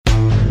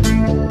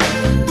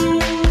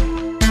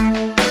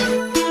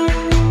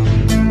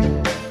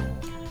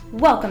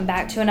Welcome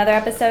back to another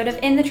episode of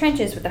In the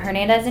Trenches with the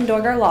Hernandez and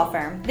Dorger Law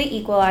Firm, the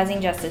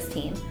Equalizing Justice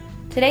Team.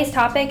 Today's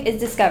topic is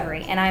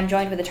discovery, and I am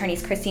joined with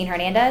attorneys Christine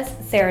Hernandez,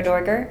 Sarah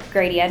Dorger,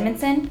 Grady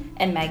Edmondson,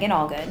 and Megan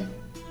Allgood.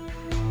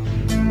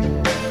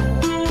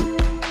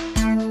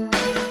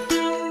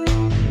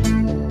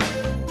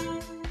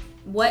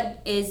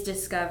 What is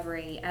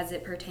discovery as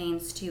it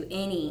pertains to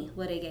any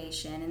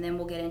litigation? And then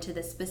we'll get into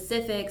the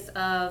specifics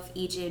of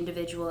each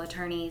individual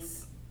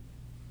attorney's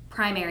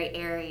primary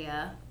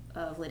area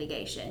of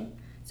litigation.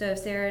 So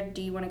Sarah,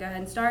 do you want to go ahead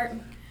and start?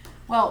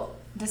 Well,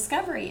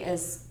 discovery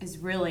is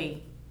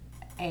really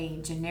a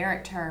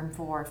generic term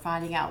for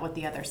finding out what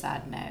the other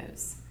side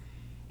knows.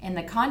 In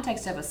the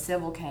context of a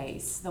civil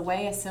case, the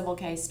way a civil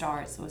case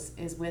starts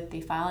is with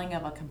the filing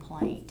of a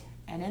complaint.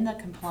 And in the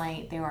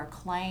complaint, there are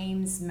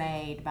claims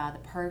made by the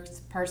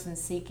person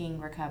seeking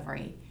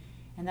recovery.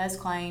 And those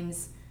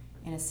claims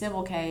in a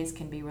civil case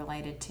can be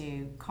related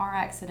to car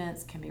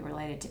accidents, can be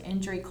related to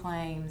injury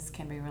claims,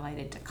 can be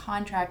related to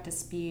contract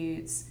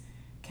disputes,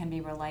 can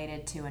be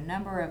related to a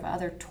number of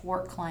other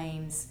tort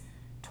claims,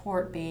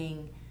 tort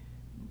being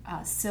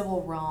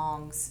civil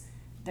wrongs.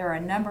 There are a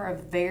number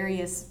of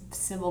various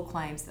civil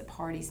claims that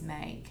parties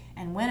make.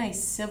 And when a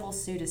civil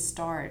suit is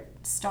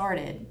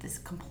started, this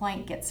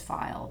complaint gets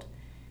filed.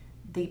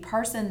 The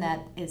person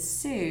that is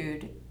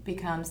sued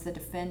becomes the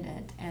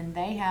defendant, and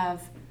they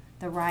have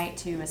the right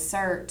to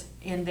assert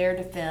in their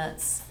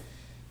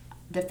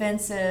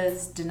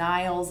defenses,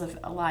 denials of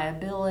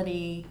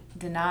liability,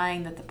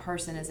 denying that the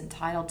person is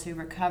entitled to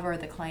recover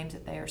the claims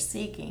that they are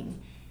seeking.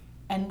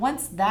 And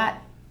once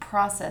that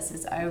process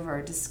is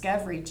over,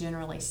 discovery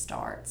generally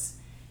starts.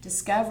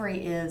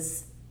 Discovery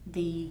is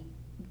the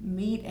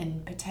meat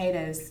and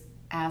potatoes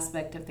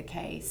aspect of the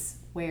case,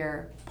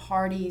 where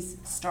parties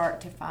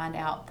start to find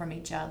out from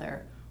each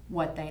other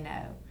what they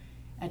know.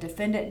 A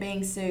defendant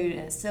being sued in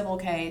a civil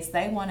case,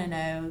 they want to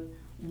know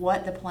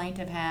what the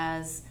plaintiff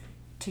has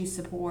to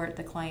support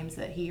the claims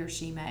that he or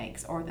she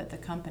makes or that the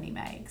company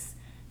makes.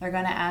 They're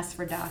going to ask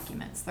for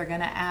documents. They're going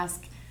to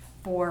ask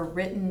for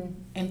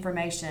written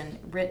information,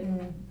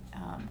 written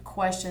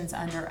questions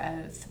under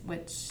oath,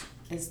 which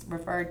is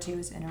referred to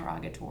as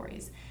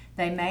interrogatories.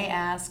 They may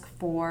ask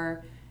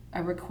for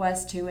a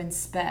request to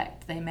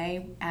inspect. They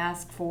may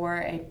ask for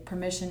a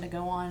permission to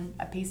go on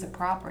a piece of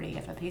property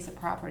if a piece of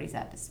property is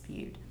at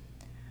dispute.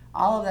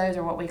 All of those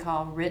are what we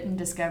call written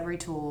discovery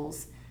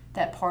tools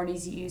that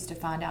parties use to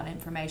find out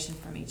information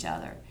from each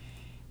other.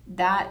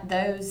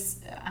 Those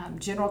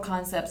general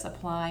concepts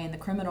apply in the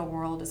criminal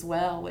world as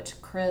well,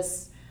 which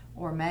Chris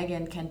or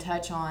Megan can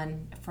touch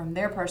on from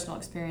their personal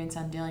experience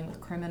on dealing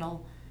with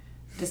criminal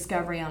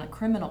discovery on a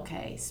criminal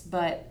case.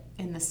 But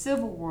in the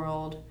civil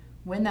world,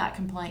 when that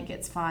complaint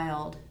gets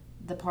filed,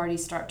 the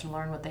parties start to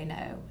learn what they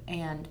know.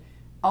 And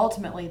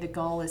ultimately, the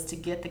goal is to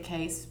get the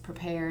case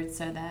prepared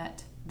so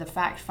that the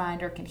fact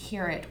finder can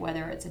hear it,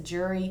 whether it's a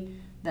jury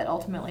that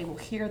ultimately will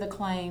hear the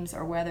claims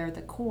or whether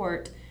the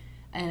court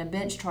in a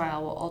bench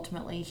trial will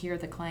ultimately hear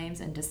the claims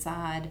and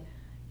decide,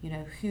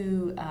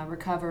 who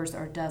recovers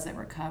or doesn't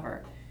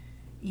recover.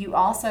 You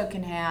also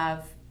can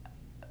have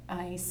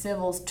a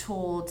civil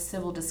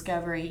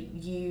discovery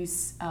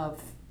use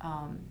of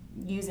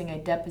using a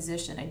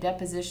deposition. A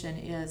deposition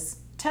is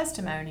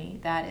testimony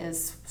that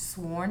is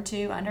sworn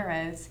to under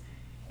oath.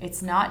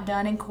 It's not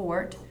done in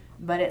court,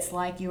 but it's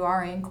like you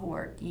are in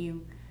court.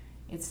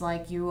 It's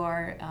like you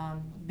are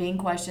being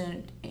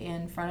questioned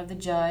in front of the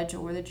judge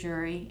or the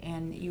jury,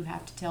 and you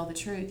have to tell the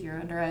truth. You're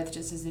under oath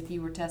just as if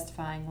you were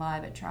testifying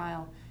live at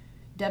trial.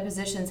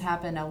 Depositions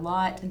happen a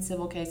lot in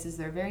civil cases.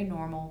 They're very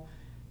normal.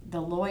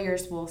 The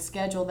lawyers will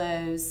schedule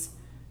those.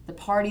 The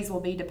parties will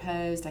be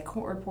deposed. A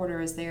court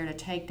reporter is there to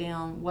take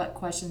down what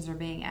questions are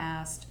being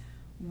asked,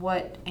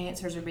 what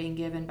answers are being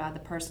given by the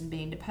person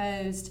being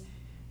deposed.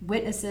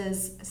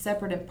 Witnesses,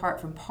 separate and apart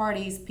from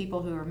parties,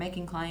 people who are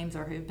making claims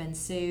or who've been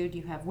sued.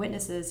 You have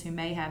witnesses who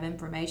may have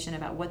information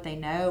about what they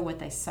know, what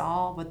they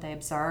saw, what they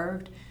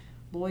observed.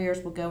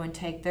 Lawyers will go and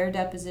take their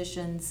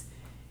depositions.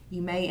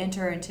 You may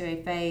enter into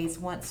a phase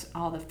once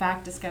all the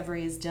fact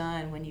discovery is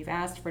done, when you've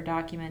asked for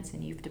documents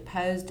and you've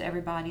deposed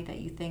everybody that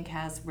you think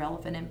has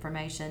relevant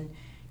information.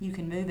 You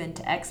can move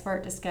into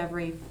expert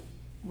discovery,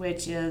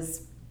 which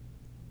is,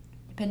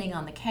 depending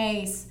on the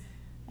case,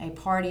 a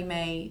party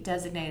may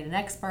designate an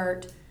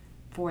expert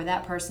for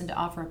that person to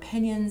offer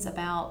opinions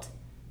about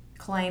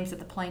claims that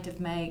the plaintiff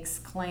makes,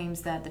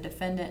 claims that the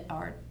defendant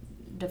or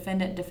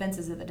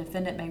defenses that the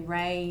defendant may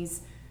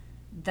raise.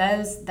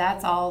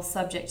 That's all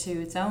subject to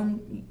its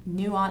own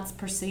nuanced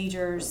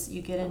procedures.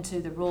 You get into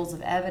the rules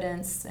of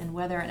evidence and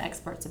whether an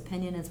expert's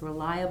opinion is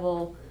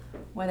reliable,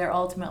 whether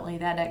ultimately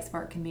that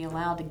expert can be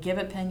allowed to give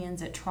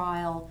opinions at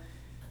trial.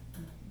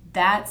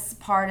 That's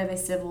part of a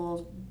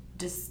civil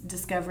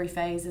discovery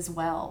phase as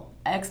well.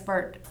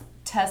 Expert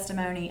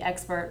testimony,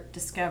 expert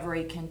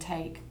discovery can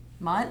take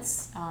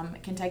months,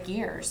 it can take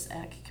years.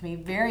 It can be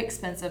very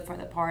expensive for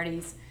the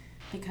parties,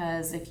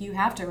 because if you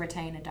have to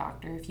retain a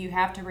doctor, if you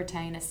have to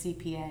retain a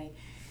CPA,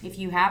 if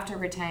you have to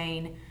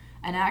retain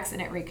an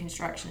accident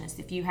reconstructionist,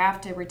 if you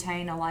have to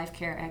retain a life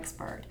care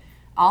expert,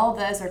 All of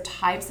those are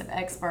types of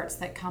experts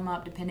that come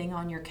up depending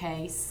on your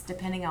case,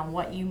 depending on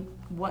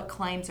what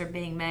claims are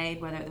being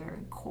made, whether they're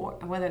in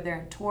court, whether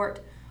they're in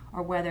tort,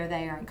 or whether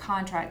they are in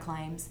contract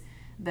claims.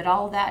 But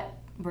all of that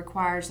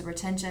requires the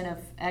retention of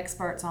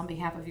experts on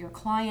behalf of your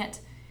client,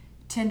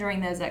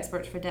 tendering those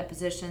experts for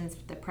depositions,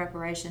 the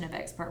preparation of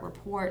expert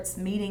reports,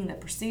 meeting the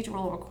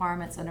procedural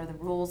requirements under the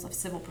rules of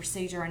civil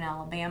procedure in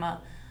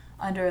Alabama,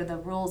 under the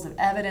rules of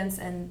evidence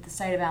in the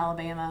state of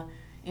Alabama,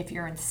 if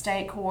you're in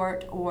state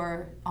court,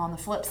 or on the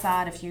flip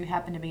side, if you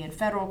happen to be in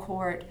federal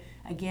court,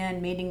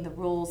 again, meeting the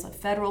rules of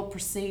federal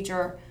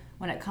procedure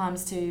when it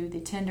comes to the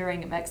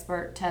tendering of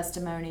expert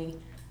testimony,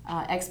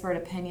 expert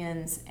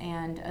opinions,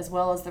 and as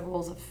well as the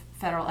rules of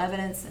federal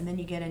evidence. And then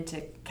you get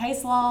into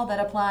case law that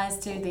applies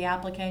to the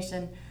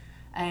application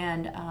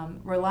and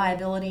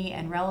reliability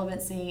and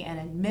relevancy and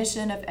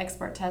admission of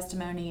expert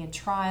testimony in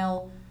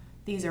trial.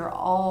 These are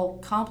all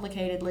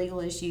complicated legal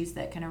issues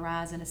that can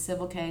arise in a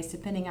civil case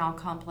depending on how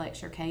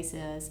complex your case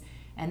is.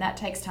 And that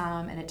takes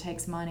time and it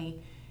takes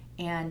money.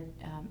 And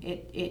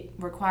it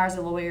requires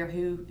a lawyer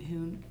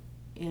who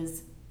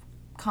is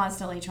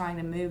constantly trying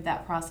to move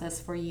that process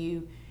for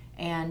you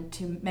and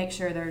to make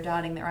sure they're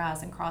dotting their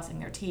I's and crossing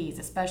their T's,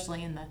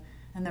 especially in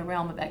the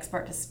realm of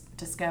expert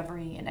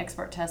discovery and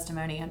expert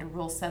testimony under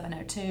Rule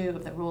 702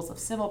 of the Rules of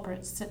Civil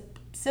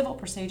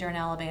Procedure in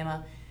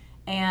Alabama,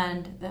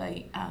 and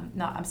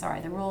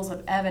the Rules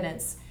of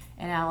Evidence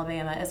in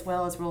Alabama, as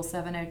well as Rule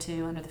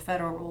 702 under the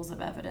Federal Rules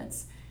of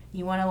Evidence.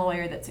 You want a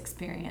lawyer that's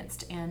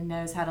experienced and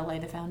knows how to lay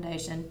the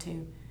foundation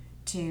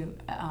to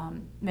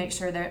make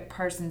sure that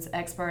person's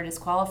expert is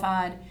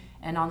qualified,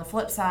 and on the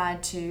flip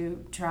side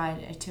to try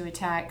to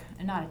try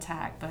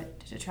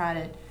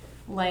to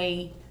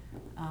lay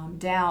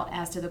doubt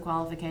as to the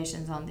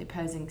qualifications on the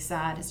opposing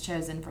side has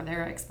chosen for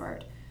their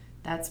expert.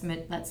 That's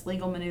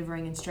legal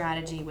maneuvering and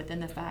strategy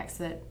within the facts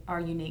that are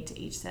unique to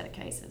each set of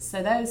cases.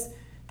 So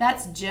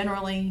that's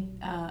generally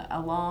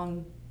a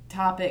long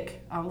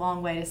topic, a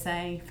long way to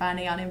say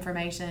finding out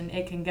information.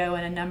 It can go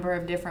in a number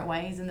of different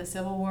ways in the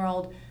civil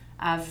world.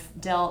 I've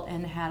dealt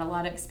and had a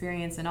lot of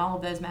experience in all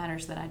of those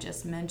matters that I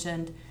just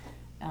mentioned.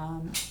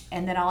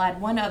 And then I'll add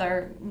one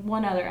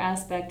other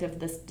aspect of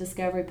this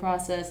discovery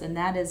process, and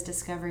that is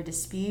discovery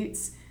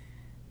disputes.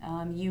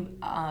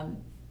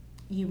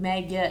 You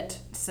may get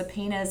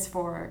subpoenas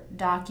for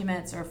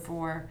documents or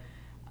for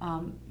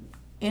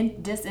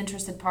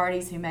disinterested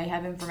parties who may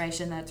have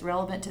information that's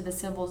relevant to the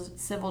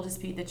civil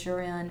dispute that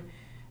you're in.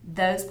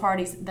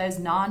 Those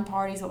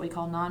non-parties, what we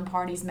call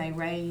non-parties, may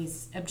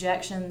raise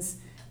objections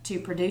to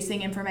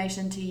producing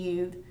information to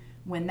you.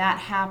 When that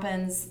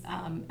happens,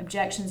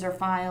 objections are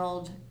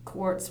filed.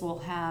 Courts will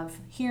have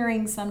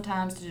hearings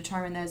sometimes to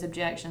determine those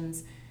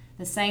objections.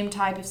 The same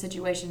type of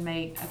situation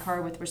may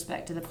occur with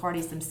respect to the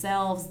parties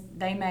themselves.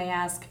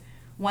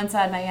 One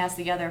side may ask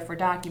the other for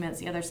documents,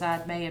 the other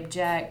side may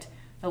object.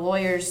 The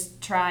lawyers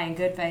try in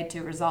good faith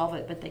to resolve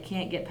it, but they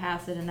can't get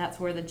past it, and that's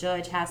where the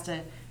judge has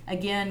to,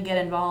 again, get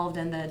involved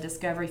in the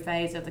discovery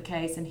phase of the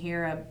case and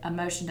hear a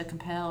motion to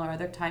compel or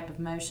other type of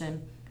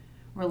motion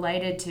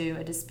related to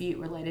a dispute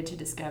related to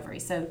discovery.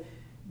 So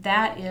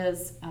that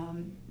is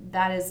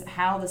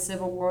how the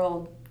civil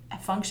world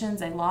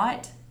functions a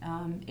lot.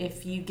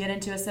 If you get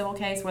into a civil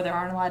case where there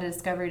aren't a lot of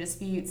discovery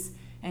disputes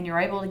and you're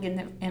able to get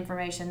the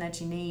information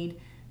that you need,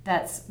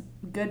 that's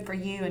good for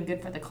you and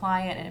good for the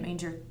client, and it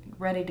means you're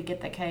ready to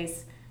get the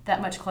case that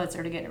much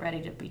closer to getting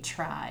ready to be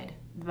tried.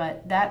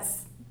 But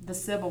that's the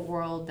civil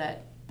world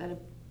that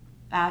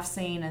I've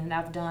seen and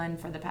I've done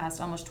for the past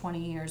almost 20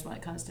 years when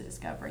it comes to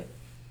discovery.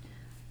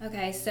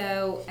 Okay,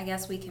 so I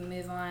guess we can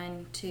move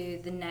on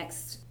to the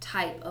next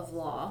type of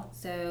law.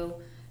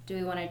 So do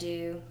we want to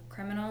do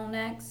criminal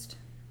next?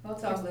 I'll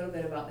talk a little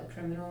bit about the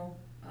criminal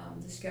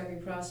discovery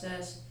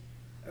process.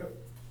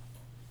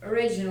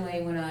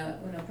 Originally, when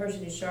a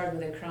person is charged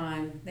with a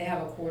crime, they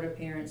have a court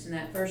appearance, and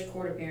that first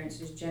court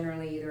appearance is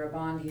generally either a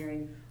bond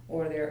hearing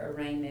or their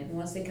arraignment. And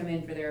once they come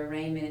in for their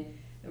arraignment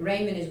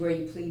is where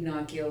you plead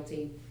not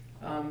guilty.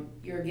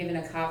 You're given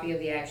a copy of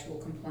the actual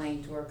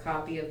complaint or a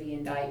copy of the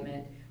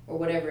indictment or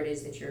whatever it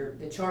is that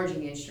the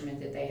charging instrument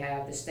that they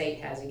have, the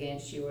state has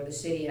against you or the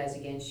city has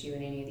against you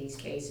in any of these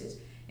cases.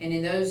 And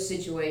in those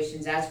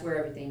situations, that's where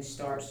everything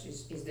starts,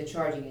 is the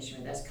charging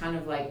instrument. That's kind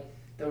of like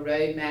the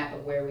roadmap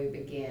of where we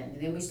begin.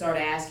 And then we start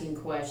asking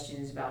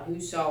questions about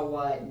who saw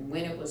what and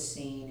when it was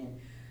seen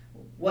and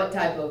what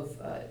type of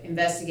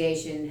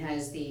investigation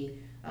has the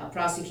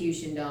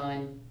prosecution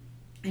done.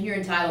 And you're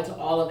entitled to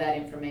all of that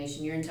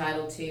information. You're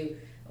entitled to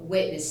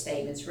witness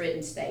statements,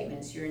 written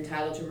statements. You're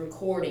entitled to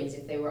recordings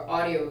if they were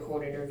audio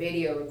recorded or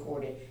video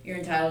recorded. You're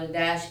entitled to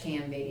dash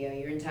cam video.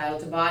 You're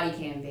entitled to body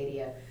cam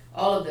video.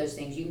 All of those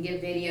things. You can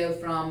get video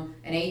from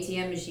an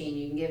ATM machine.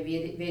 You can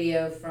get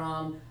video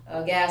from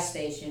a gas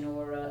station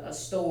or a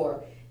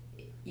store.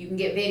 You can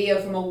get video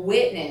from a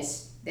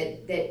witness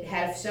that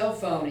had a cell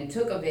phone and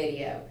took a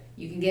video.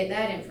 You can get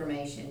that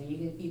information.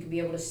 You can be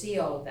able to see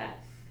all of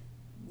that.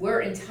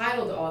 We're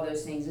entitled to all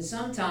those things, and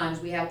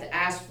sometimes we have to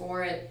ask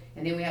for it,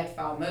 and then we have to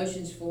file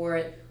motions for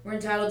it. We're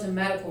entitled to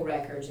medical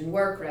records and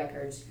work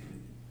records.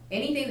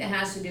 anything that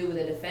has to do with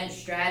a defense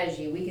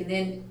strategy, we can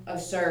then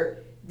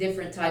assert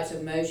different types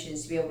of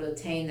motions to be able to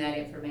obtain that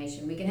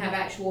information. We can have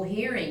actual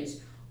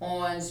hearings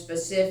on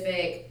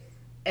specific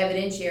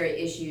evidentiary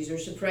issues or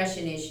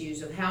suppression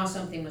issues of how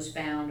something was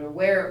found or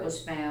where it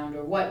was found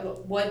or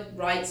what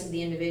rights of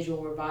the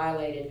individual were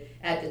violated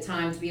at the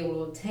time to be able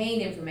to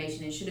obtain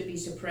information, and should it be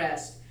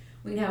suppressed.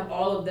 We can have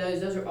all of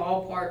those are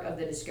all part of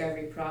the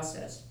discovery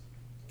process.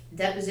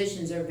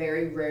 Depositions are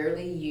very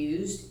rarely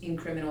used in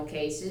criminal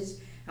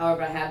cases.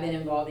 However, I have been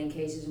involved in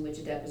cases in which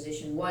a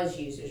deposition was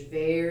used. There's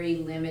very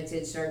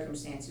limited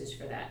circumstances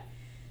for that.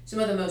 Some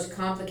of the most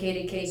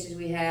complicated cases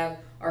we have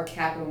are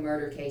capital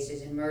murder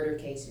cases and murder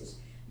cases.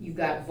 You've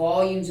got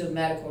volumes of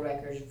medical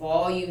records,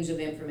 volumes of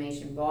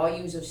information,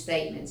 volumes of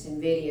statements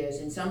and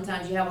videos, and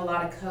sometimes you have a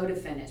lot of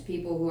co-defendants,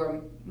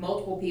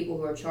 multiple people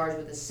who are charged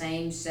with the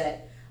same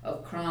set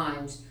of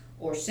crimes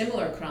or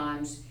similar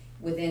crimes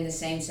within the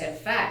same set of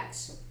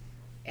facts.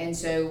 And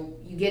so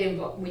you get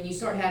involved when you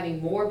start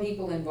having more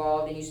people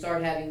involved, and you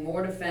start having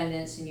more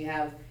defendants, and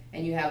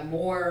you have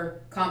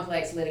more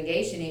complex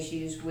litigation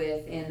issues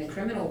within the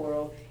criminal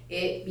world.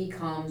 It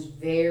becomes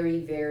very,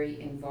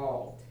 very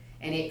involved,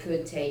 and it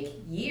could take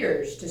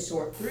years to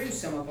sort through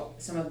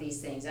some of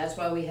these things. That's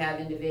why we have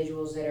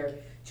individuals that are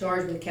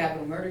charged with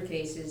capital murder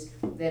cases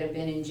that have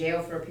been in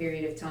jail for a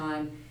period of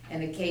time,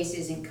 and the case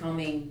isn't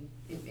coming.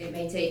 It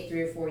may take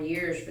 3 or 4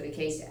 years for the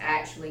case to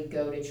actually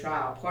go to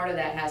trial. Part of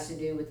that has to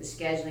do with the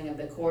scheduling of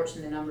the courts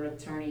and the number of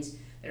attorneys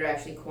that are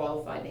actually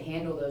qualified to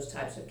handle those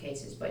types of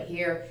cases. But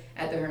here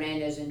at the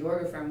Hernandez and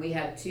Dorga firm, we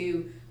have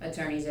 2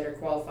 attorneys that are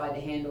qualified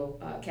to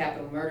handle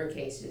capital murder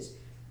cases.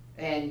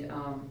 And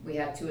we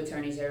have 2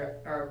 attorneys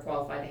that are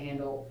qualified to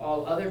handle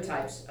all other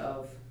types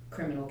of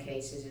criminal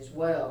cases as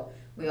well.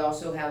 We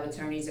also have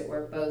attorneys that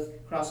work both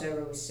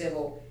crossover with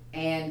civil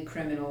and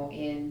criminal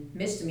in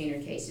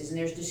misdemeanor cases, and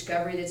there's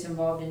discovery that's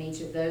involved in each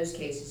of those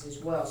cases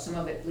as well. Some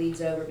of it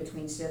bleeds over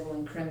between civil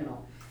and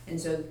criminal, and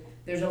so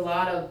there's a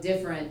lot of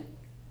different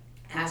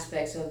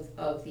aspects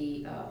of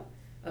the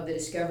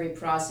discovery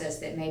process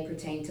that may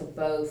pertain to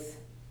both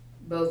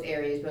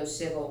areas, both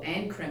civil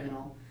and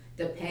criminal,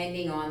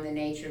 depending on the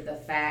nature of the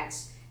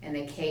facts and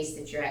the case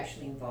that you're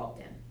actually involved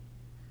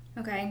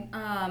in. Okay.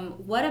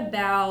 What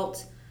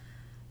about,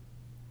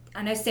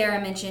 I know Sarah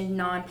mentioned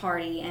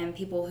non-party and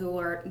people who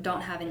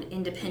don't have an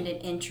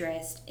independent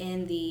interest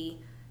in the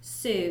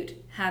suit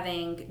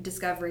having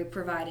discovery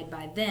provided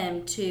by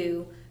them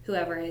to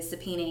whoever is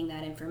subpoenaing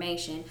that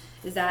information.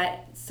 Is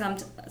that some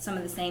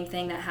of the same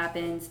thing that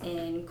happens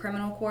in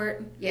criminal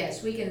court?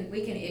 Yes, we can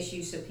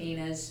issue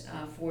subpoenas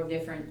for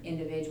different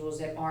individuals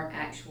that aren't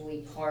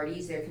actually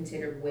parties. They're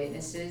considered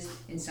witnesses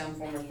in some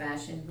form or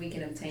fashion. We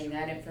can obtain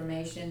that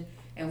information,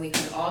 and we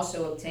can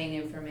also obtain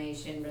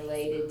information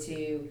related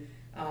to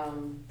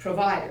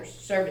providers,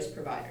 service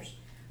providers.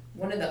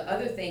 One of the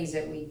other things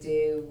that we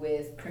do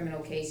with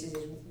criminal cases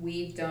is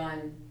we've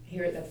done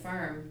here at the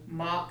firm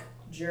mock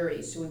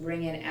juries. So we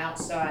bring in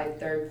outside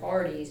third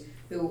parties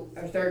who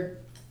are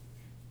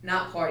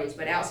not parties,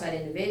 but outside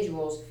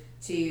individuals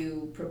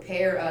to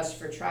prepare us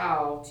for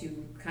trial,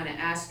 to kind of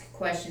ask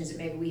questions that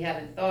maybe we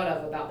haven't thought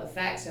of about the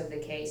facts of the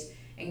case,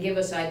 and give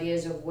us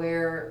ideas of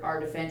where our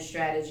defense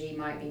strategy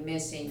might be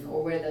missing,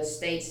 or where the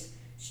state's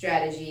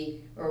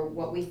strategy, or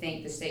what we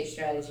think the state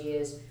strategy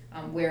is,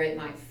 where it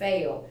might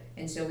fail.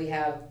 And so we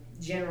have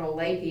general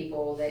lay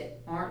people that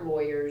aren't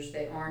lawyers,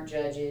 that aren't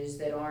judges,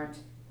 that aren't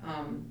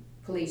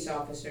police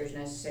officers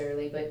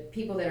necessarily, but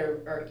people that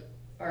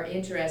are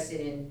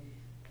interested in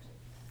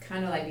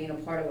kind of like being a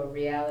part of a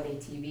reality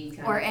TV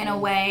kind or of in thing. a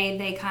way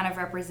they kind of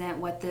represent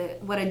what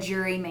a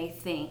jury may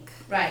think.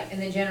 Right,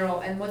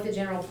 and what the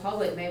general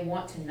public may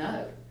want to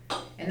know.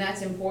 And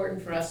that's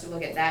important for us to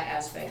look at that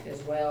aspect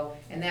as well.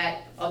 And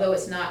that, although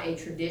it's not a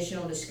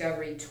traditional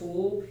discovery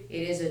tool,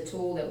 it is a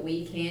tool that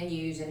we can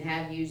use and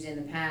have used in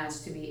the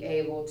past to be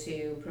able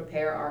to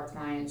prepare our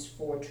clients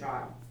for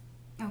trial.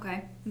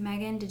 Okay.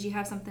 Megan, did you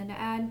have something to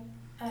add?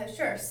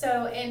 Sure.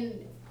 So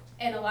in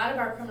a lot of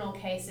our criminal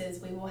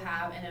cases, we will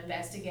have an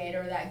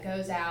investigator that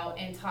goes out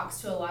and talks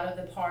to a lot of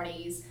the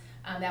parties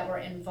that were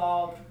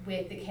involved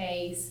with the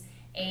case.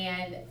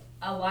 And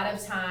a lot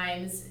of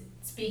times,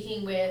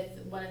 speaking with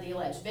one of the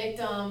alleged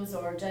victims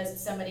or just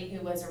somebody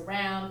who was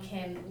around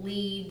can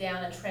lead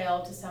down a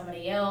trail to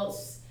somebody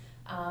else.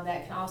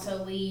 That can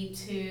also lead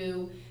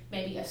to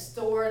maybe a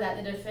store that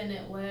the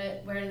defendant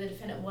where the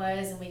defendant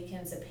was, and we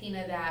can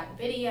subpoena that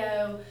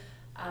video.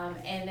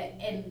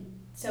 And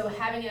so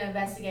having an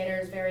investigator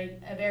is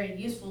a very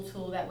useful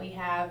tool that we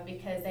have,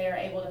 because they are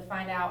able to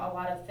find out a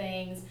lot of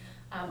things.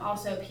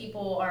 Also,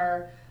 people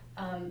are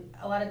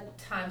a lot of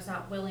times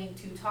not willing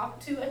to talk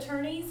to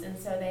attorneys, and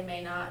so they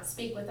may not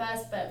speak with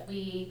us, but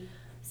we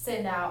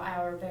send out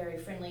our very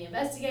friendly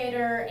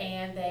investigator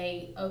and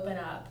they open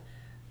up.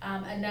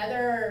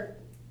 Another,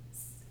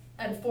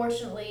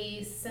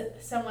 unfortunately,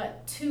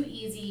 somewhat too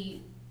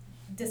easy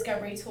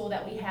discovery tool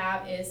that we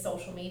have is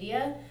social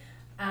media.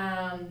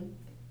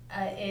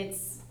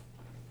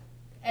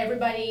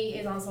 Everybody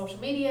is on social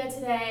media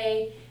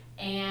today,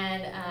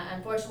 And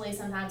unfortunately,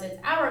 sometimes it's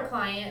our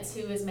clients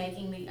who is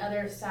making the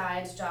other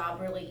side's job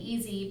really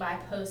easy by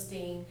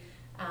posting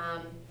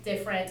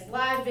different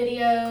live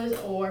videos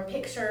or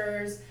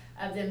pictures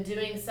of them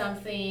doing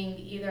something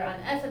either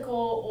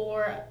unethical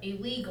or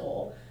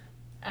illegal.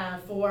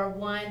 For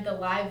one, the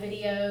live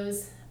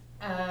videos,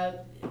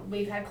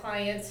 we've had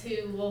clients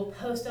who will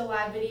post a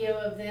live video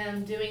of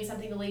them doing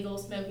something illegal,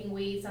 smoking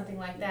weed, something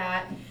like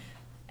that.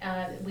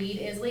 Weed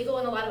is legal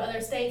in a lot of other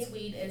states.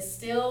 Weed is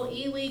still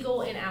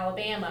illegal in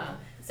Alabama,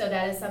 so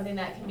that is something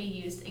that can be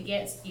used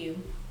against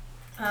you.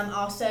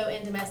 Also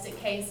in domestic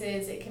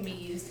cases, it can be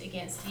used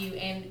against you,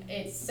 and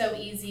it's so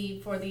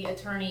easy for the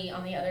attorney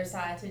on the other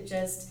side to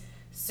just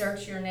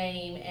search your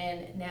name,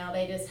 and now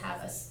they just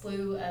have a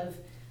slew of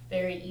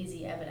very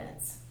easy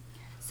evidence.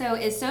 So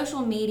is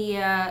social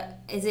media,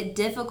 is it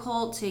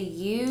difficult to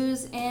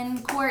use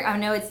in court? I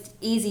know it's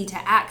easy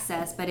to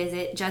access, but is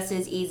it just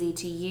as easy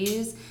to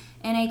use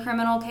in a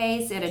criminal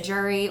case, at a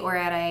jury, or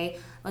at a,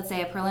 let's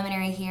say, a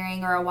preliminary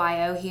hearing or a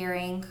YO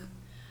hearing?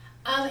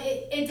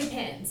 It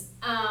depends.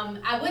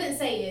 I wouldn't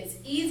say it's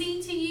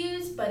easy to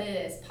use, but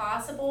it is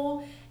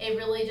possible. It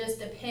really just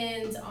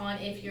depends on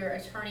if your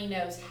attorney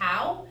knows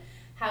how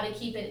to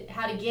keep it,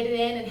 how to get it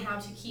in and how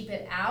to keep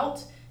it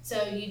out.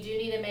 So you do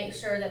need to make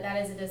sure that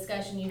that is a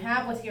discussion you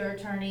have with your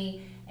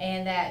attorney,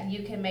 and that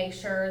you can make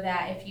sure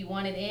that if you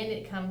want it in,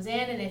 it comes in,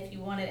 and if you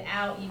want it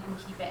out, you can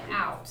keep it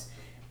out.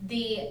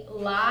 The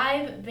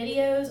live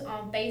videos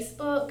on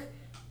Facebook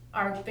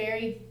are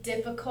very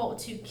difficult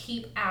to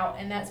keep out,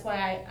 and that's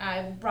why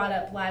I brought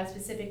up live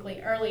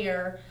specifically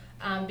earlier,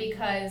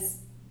 because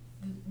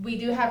we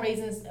do have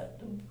reasons,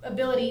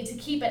 ability to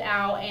keep it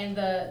out, and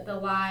the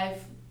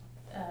live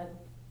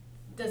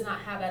does not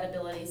have that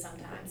ability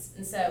sometimes.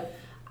 And so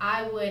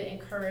I would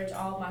encourage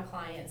all of my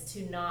clients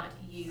to not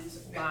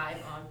use live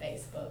on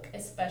Facebook,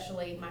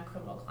 especially my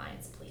criminal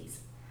clients,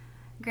 please.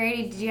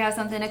 Grady, did you have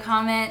something to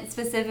comment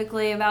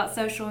specifically about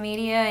social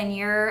media in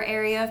your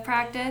area of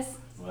practice?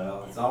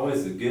 Well, it's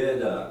always a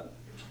good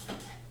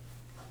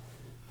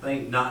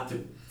thing not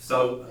to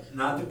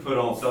put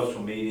on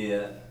social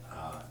media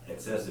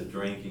excessive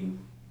drinking,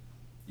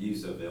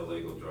 use of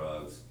illegal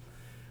drugs,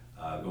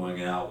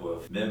 going out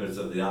with members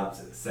of the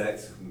opposite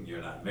sex whom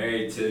you're not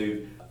married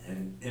to,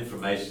 and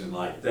information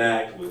like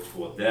that, which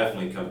will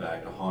definitely come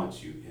back to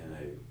haunt you in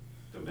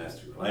a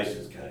domestic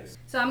relations case.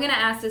 So I'm going to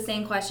ask the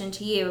same question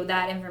to you.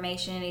 That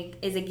information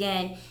is,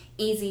 again,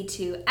 easy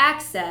to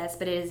access,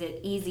 but is it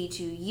easy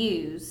to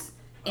use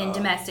in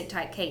domestic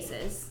type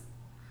cases?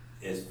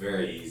 It's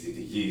very easy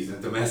to use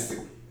in domestic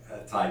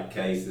type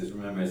cases.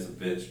 Remember, it's a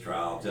bench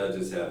trial.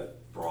 Judges have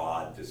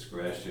broad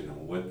discretion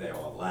on what they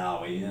will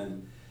allow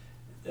in.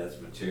 That's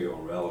material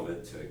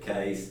relevant to a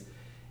case.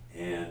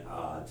 And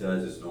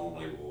judges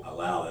normally will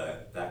allow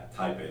that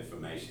type of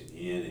information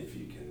in if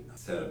you can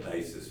set a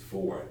basis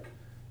for it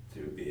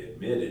to be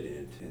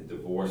admitted in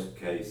divorce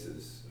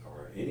cases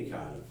or any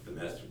kind of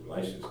domestic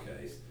relations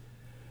case.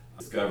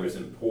 Discovery is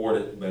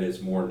important, but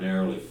it's more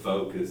narrowly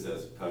focused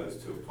as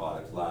opposed to a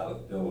product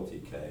liability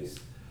case.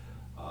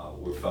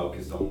 We're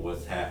focused on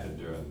what's happened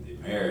during the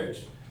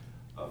marriage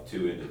of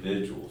two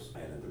individuals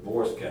in a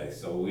divorce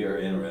case. So we are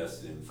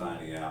interested in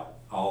finding out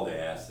all the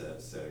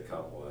assets that a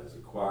couple has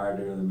acquired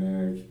during the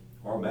marriage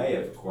or may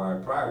have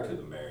acquired prior to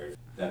the marriage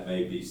that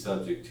may be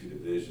subject to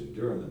division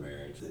during the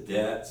marriage. The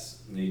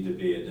debts need to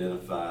be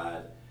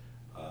identified,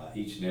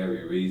 each and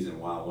every reason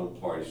why one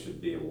party should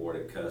be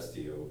awarded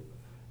custody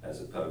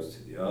as opposed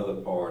to the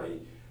other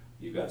party.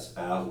 You've got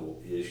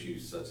spousal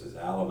issues such as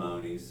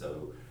alimony,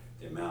 so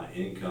the amount of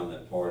income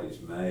that parties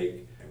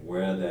make and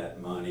where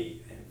that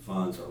money and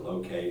funds are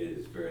located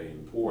is very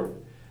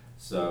important.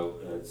 So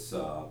it's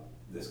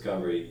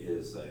discovery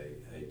is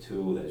a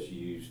tool that's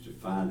used to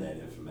find that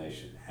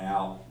information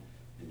out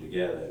and to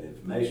gather that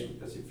information,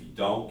 because if you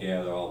don't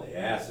gather all the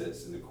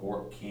assets, then the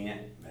court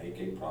can't make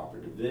a proper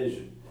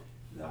division.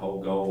 And the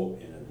whole goal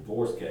in a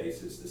divorce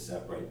case is to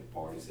separate the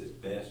parties as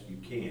best you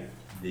can.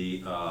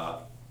 The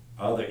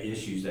other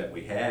issues that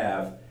we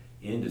have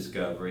in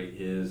discovery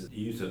is the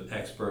use of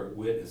expert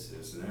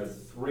witnesses. And there are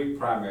three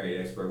primary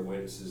expert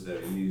witnesses that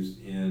are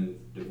used in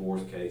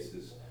divorce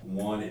cases.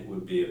 One, it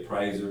would be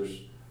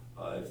appraisers,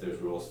 if there's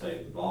real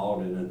estate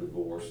involved in a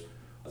divorce.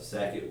 A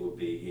second would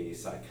be any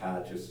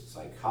psychiatrists,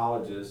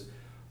 psychologists.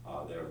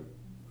 They're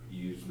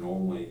used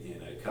normally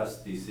in a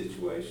custody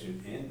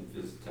situation and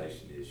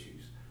visitation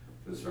issues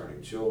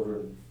concerning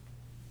children.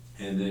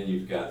 And then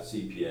you've got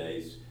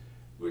CPAs,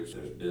 which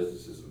there's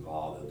businesses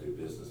involved that do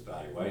business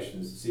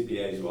valuations.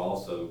 CPAs will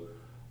also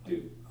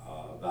do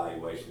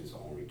valuations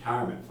on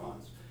retirement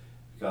funds,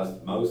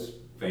 because most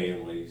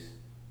families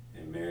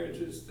and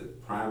marriages, the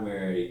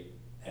primary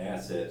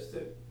assets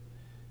that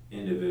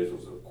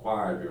individuals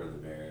acquire during the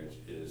marriage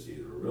is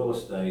either real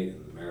estate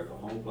in the marital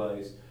home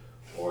place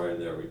or in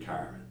their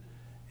retirement.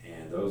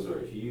 And those are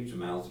huge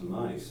amounts of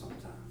money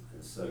sometimes.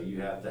 And so you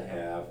have to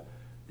have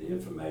the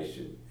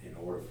information in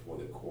order for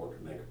the court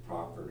to make a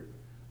proper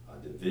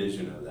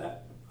division of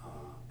that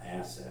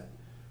asset.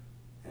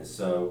 And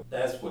so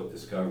that's what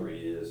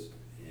discovery is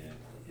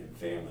in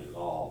family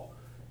law.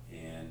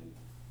 And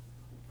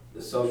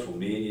the social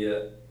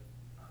media,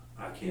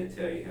 I can't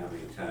tell you how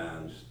many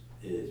times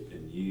it's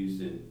been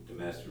used in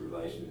domestic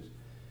relations.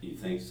 You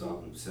think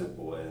something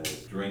simple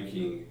as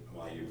drinking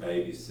while your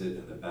baby's sitting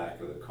in the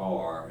back of the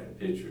car and a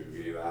picture of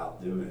you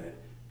out doing it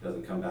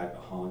doesn't come back to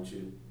haunt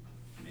you.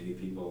 Many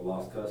people have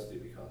lost custody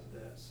because of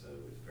that. So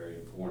it's very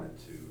important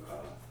to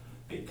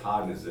be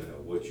cognizant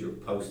of what you're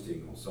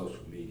posting on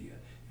social media.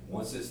 And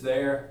once it's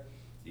there,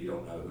 you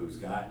don't know who's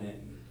gotten it,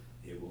 and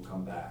it will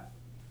come back.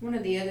 One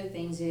of the other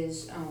things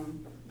is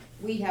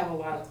we have a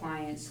lot of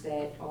clients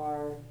that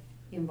are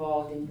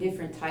involved in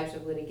different types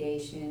of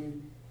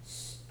litigation,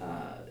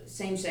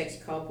 same-sex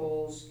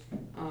couples,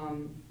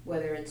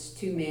 whether it's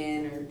two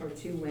men or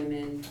two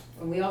women.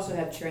 And we also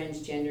have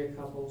transgender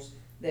couples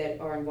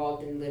that are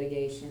involved in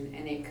litigation,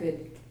 and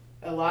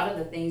a lot of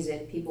the things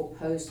that people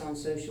post on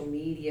social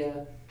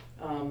media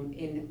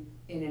in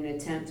an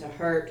attempt to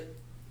hurt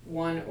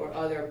one or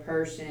other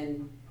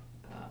person,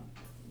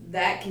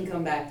 that can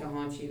come back to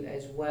haunt you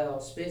as well.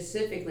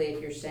 Specifically,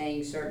 if you're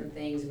saying certain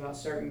things about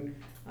certain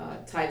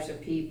types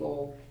of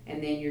people,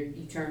 and then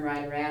you turn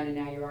right around and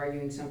now you're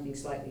arguing something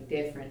slightly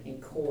different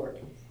in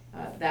court,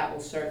 that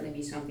will certainly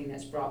be something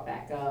that's brought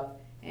back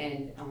up,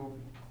 and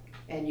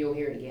you'll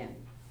hear it again.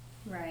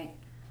 Right.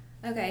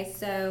 Okay,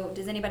 so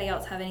does anybody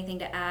else have anything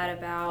to add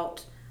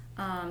about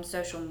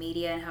social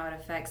media and how it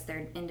affects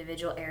their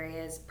individual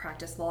areas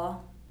practice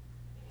law?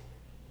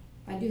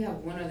 I do have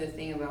one other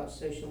thing about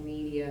social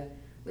media.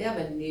 We have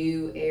a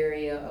new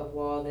area of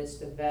law that's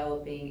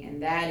developing,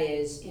 and that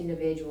is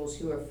individuals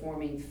who are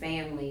forming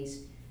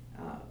families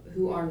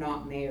who are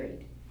not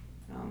married.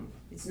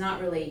 It's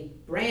not really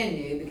brand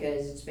new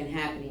because it's been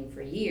happening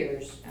for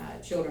years,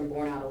 children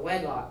born out of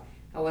wedlock.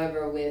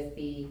 However, with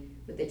the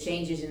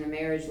changes in the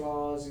marriage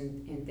laws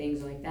and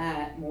things like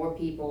that, more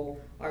people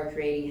are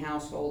creating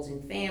households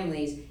and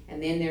families,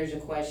 and then there's a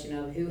question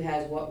of who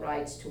has what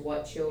rights to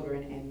what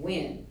children and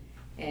when.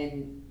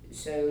 And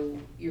so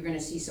you're going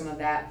to see some of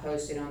that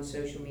posted on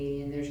social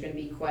media, and there's going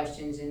to be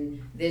questions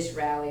in this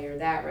rally or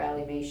that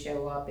rally may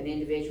show up, and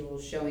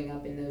individuals showing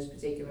up in those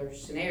particular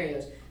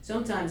scenarios.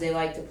 Sometimes they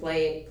like to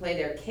play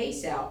their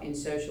case out in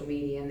social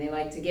media, and they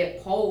like to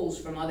get polls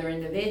from other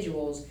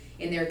individuals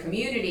in their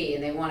community,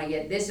 and they want to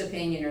get this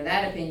opinion or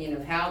that opinion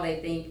of how they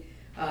think,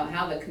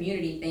 how the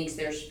community thinks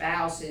their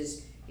spouse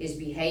is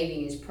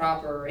behaving, is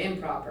proper or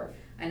improper.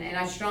 And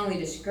I strongly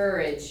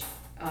discourage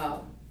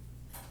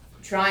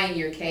trying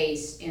your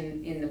case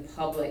in the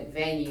public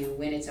venue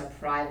when it's a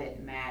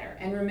private matter.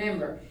 And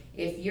remember,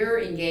 if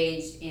you're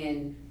engaged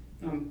in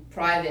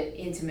private,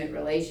 intimate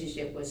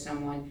relationship with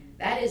someone,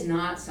 that is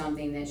not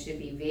something that should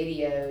be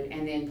videoed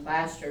and then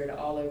plastered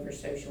all over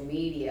social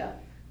media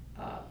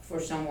for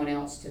someone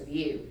else to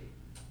view.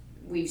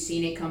 We've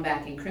seen it come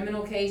back in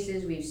criminal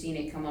cases, we've seen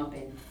it come up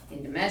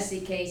in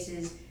domestic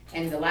cases,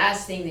 and the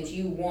last thing that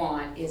you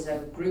want is a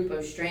group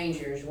of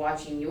strangers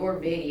watching your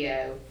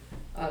video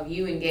of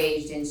you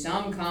engaged in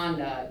some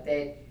conduct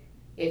that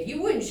if you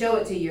wouldn't show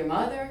it to your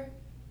mother,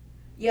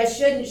 you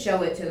shouldn't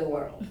show it to the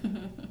world.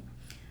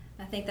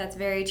 I think that's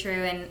very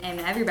true in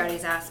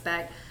everybody's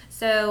aspect.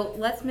 So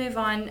let's move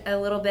on a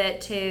little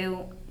bit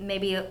to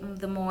maybe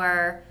the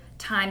more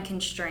time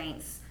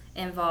constraints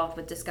involved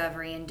with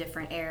discovery in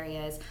different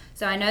areas.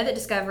 So I know that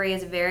discovery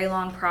is a very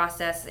long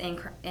process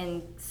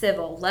in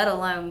civil, let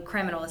alone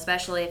criminal,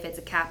 especially if it's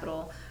a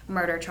capital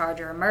murder charge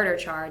or a murder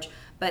charge.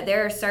 But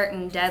there are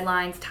certain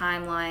deadlines,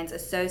 timelines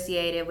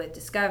associated with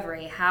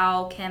discovery.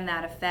 How can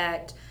that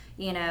affect,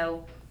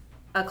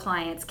 a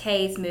client's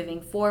case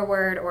moving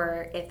forward,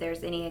 or if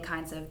there's any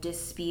kinds of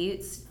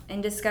disputes in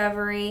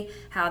discovery,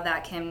 how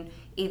that can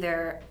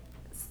either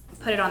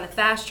put it on the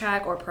fast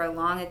track or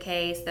prolong a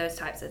case, those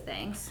types of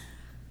things.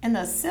 In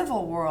the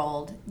civil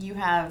world, you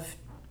have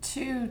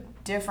two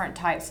different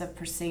types of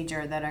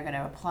procedure that are going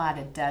to apply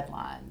to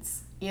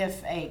deadlines.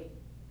 If a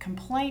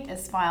complaint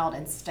is filed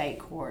in state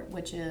court,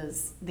 which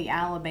is the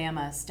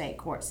Alabama state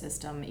court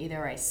system,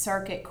 either a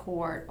circuit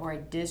court or a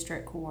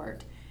district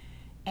court,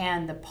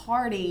 and the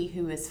party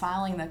who is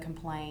filing the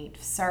complaint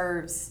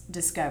serves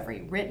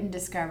discovery, written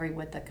discovery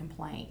with the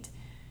complaint.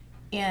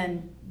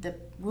 In the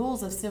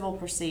rules of civil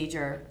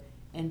procedure,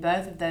 in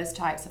both of those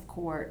types of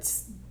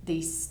courts,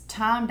 the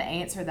time to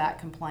answer that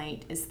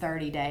complaint is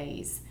 30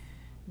 days.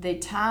 The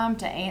time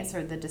to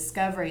answer the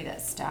discovery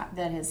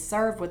that has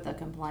served with the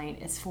complaint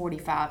is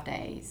 45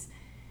 days.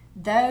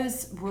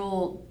 Those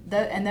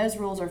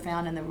rules are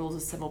found in the rules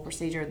of civil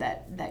procedure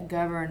that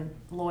govern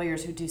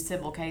lawyers who do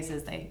civil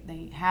cases.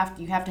 You have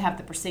to have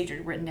the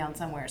procedure written down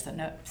somewhere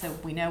so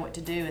we know what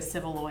to do as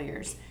civil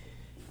lawyers.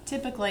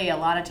 Typically, a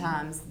lot of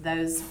times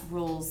those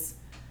rules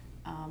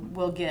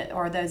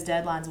those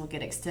deadlines will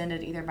get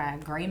extended either by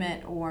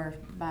agreement or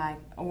by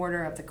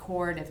order of the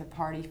court if a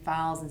party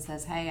files and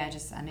says, hey,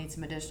 I need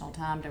some additional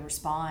time to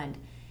respond.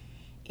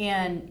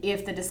 And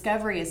if the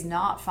discovery is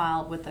not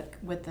filed with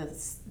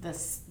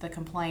the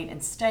complaint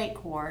in state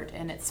court,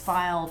 and it's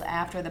filed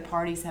after the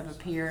parties have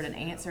appeared and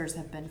answers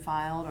have been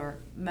filed or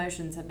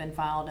motions have been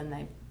filed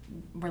and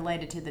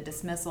related to the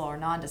dismissal or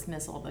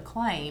non-dismissal of the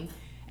claim,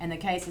 and the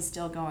case is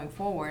still going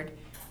forward,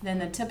 then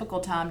the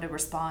typical time to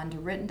respond to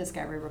written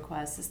discovery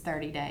requests is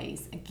 30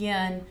 days.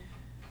 Again,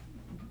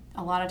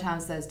 a lot of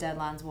times those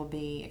deadlines will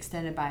be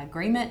extended by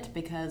agreement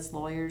because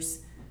lawyers,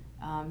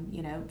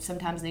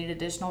 sometimes need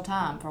additional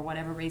time for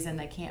whatever reason.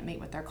 They can't meet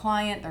with their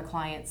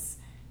client's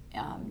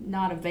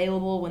not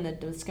available when the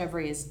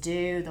discovery is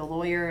due. The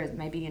lawyer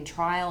may be in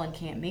trial and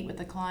can't meet with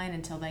the client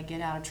until they get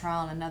out of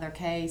trial in another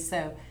case.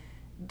 So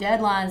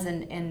deadlines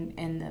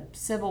in the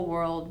civil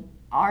world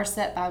are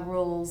set by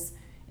rules.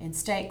 In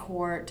state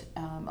court,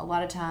 a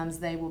lot of times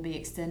they will be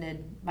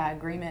extended by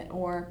agreement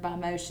or by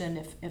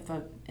motion.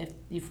 If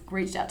you've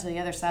reached out to the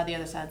other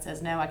side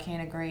says, no, I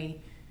can't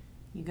agree,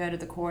 you go to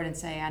the court and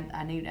say,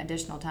 I need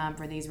additional time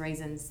for these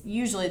reasons.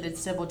 Usually the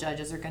civil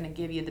judges are going to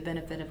give you the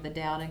benefit of the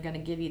doubt and going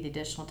to give you the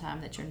additional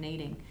time that you're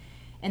needing.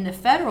 In the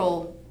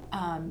federal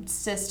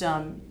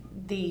system,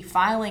 the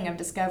filing of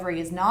discovery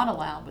is not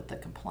allowed with the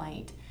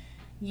complaint.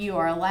 You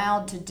are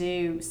allowed to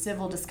do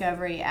civil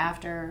discovery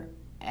after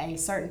a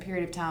certain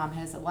period of time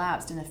has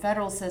elapsed in the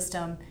federal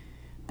system,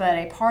 but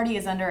a party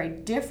is under a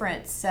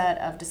different set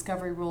of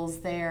discovery rules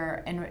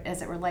there, and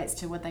as it relates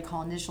to what they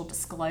call initial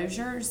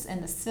disclosures.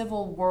 In the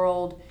civil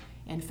world,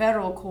 in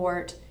federal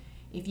court,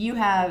 if you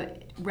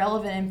have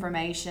relevant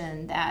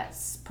information that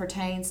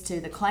pertains to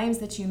the claims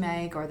that you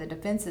make or the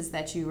defenses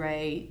that you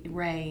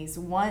raise,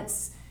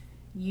 once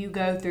you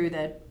go through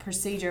the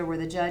procedure where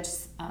the judge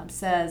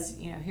says,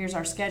 here's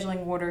our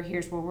scheduling order,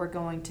 here's where we're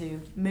going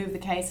to move the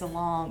case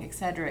along, et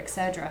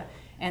cetera,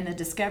 and the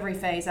discovery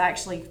phase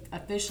actually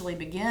officially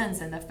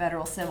begins in the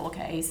federal civil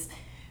case,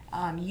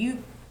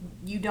 you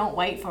don't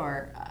wait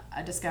for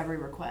a discovery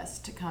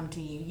request to come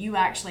to you. You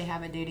actually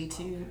have a duty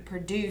to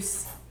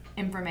produce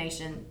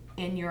information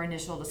in your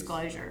initial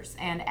disclosures.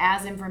 And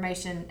as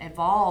information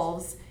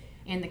evolves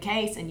in the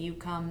case and you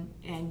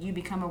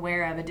become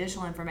aware of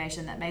additional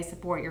information that may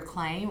support your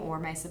claim or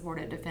may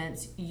support a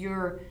defense,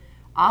 you're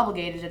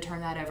obligated to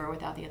turn that over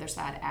without the other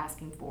side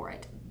asking for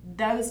it.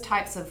 Those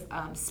types of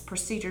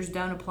procedures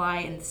don't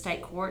apply in the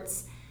state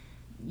courts.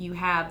 You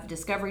have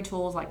discovery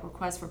tools like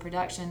requests for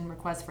production,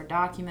 requests for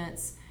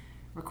documents,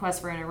 requests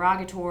for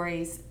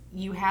interrogatories.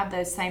 You have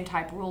those same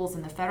type rules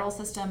in the federal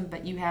system,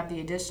 but you have the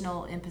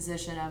additional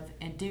imposition of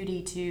a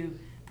duty to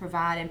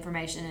provide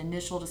information,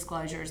 initial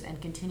disclosures, and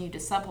continue to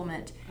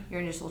supplement your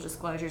initial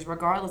disclosures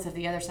regardless if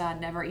the other side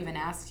never even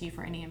asks you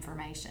for any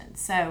information.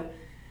 So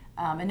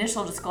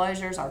initial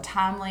disclosures are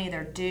timely,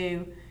 they're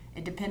due,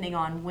 depending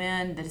on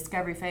when the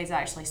discovery phase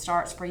actually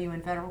starts for you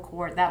in federal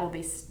court. That will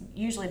be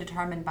usually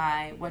determined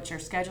by what your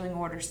scheduling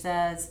order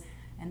says.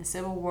 In the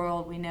civil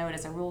world, we know it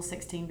as a Rule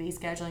 16b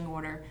scheduling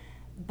order,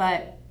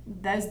 but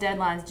those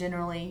deadlines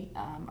generally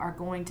are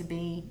going to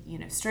be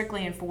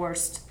strictly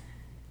enforced,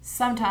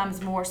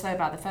 sometimes more so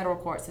by the federal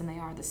courts than they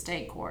are the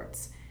state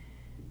courts.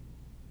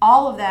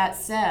 All of that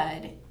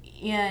said,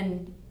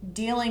 in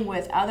dealing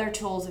with other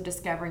tools of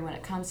discovery when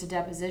it comes to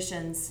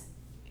depositions,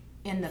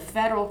 in the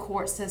federal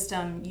court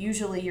system,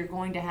 usually you're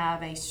going to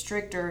have a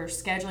stricter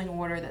scheduling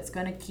order that's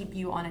going to keep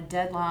you on a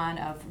deadline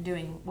of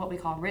doing what we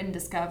call written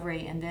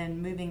discovery and then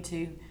moving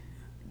to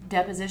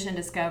deposition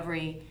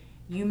discovery.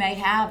 You may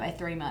have a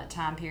 3-month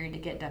time period to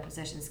get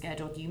deposition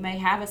scheduled. You may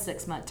have a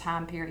 6-month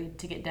time period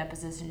to get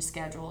deposition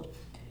scheduled.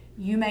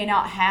 You may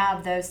not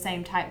have those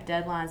same type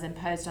deadlines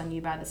imposed on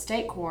you by the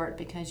state court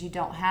because you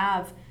don't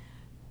have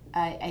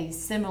a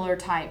similar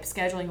type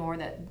scheduling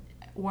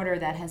order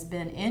that has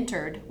been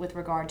entered with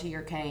regard to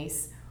your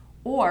case.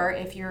 Or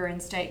if you're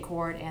in state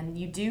court and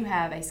you do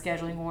have a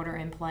scheduling order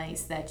in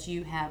place that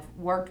you have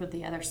worked with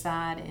the other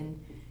side in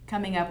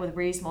coming up with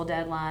reasonable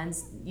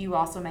deadlines, you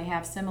also may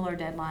have similar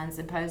deadlines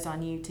imposed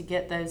on you to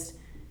get those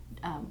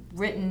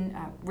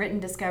written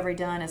discovery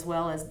done, as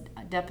well as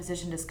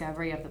deposition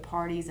discovery of the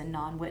parties and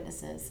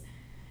non-witnesses.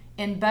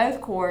 In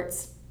both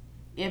courts,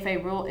 if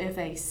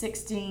a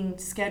 16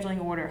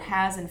 scheduling order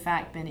has in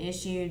fact been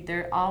issued,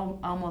 there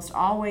almost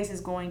always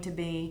is going to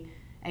be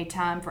a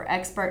time for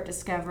expert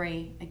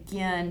discovery.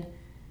 Again,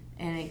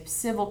 in a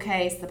civil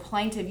case, the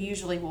plaintiff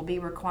usually will be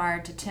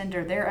required to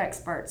tender their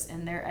experts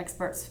and their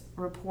experts'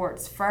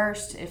 reports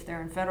first. If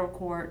they're in federal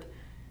court,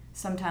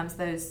 sometimes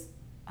those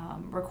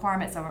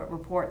requirements of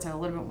reports are a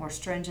little bit more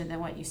stringent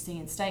than what you see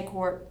in state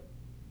court.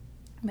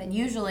 But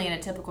usually in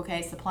a typical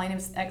case, the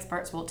plaintiff's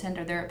experts will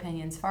tender their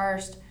opinions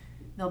first.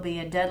 There'll be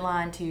a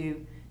deadline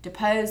to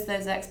depose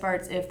those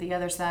experts if the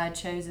other side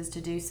chooses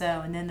to do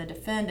so, and then the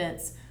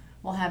defendants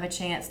will have a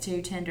chance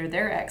to tender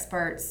their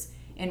experts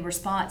in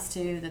response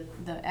to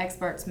the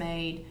experts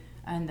made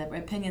and the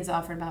opinions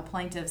offered by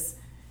plaintiffs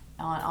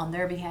on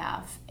their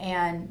behalf.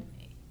 And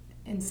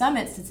in some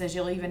instances,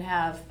 you'll even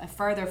have a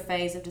further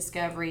phase of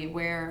discovery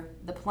where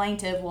the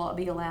plaintiff will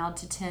be allowed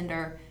to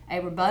tender a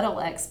rebuttal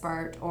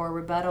expert or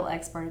rebuttal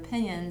expert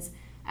opinions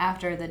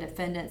after the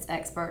defendant's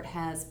expert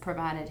has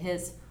provided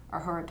his or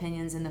her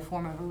opinions in the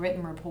form of a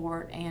written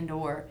report and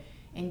or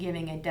in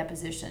giving a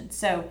deposition.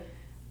 So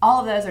all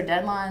of those are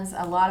deadlines.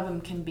 A lot of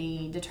them can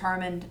be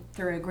determined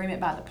through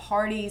agreement by the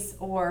parties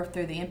or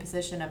through the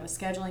imposition of a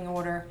scheduling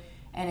order.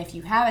 And if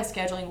you have a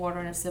scheduling order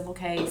in a civil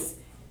case,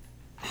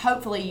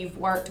 hopefully you've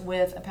worked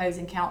with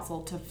opposing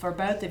counsel for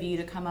both of you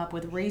to come up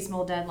with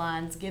reasonable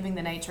deadlines, giving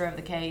the nature of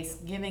the case,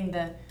 giving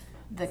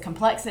the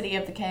complexity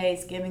of the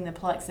case, giving the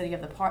complexity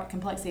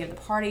of the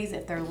parties,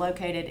 if they're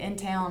located in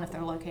town, if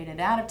they're located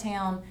out of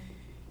town.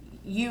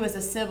 You as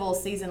a civil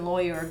seasoned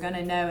lawyer are going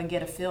to know and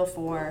get a feel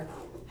for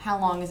how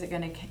long is it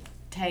going to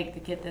take to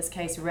get this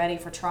case ready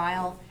for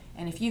trial.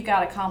 And if you've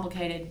got a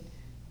complicated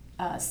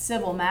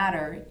civil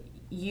matter,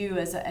 you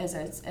as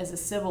a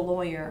civil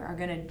lawyer are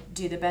going to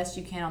do the best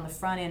you can on the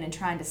front end and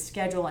trying to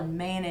schedule and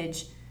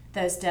manage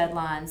those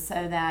deadlines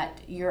so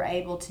that you're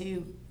able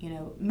to,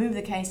 move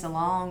the case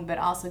along, but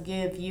also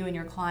give you and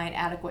your client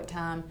adequate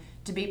time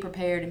to be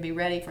prepared and be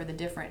ready for the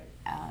different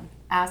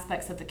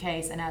aspects of the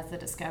case and as the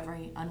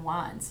discovery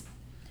unwinds.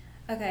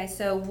 Okay,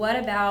 so what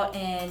about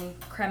in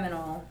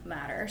criminal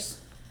matters?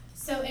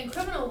 So in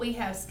criminal, we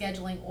have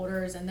scheduling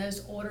orders, and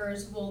those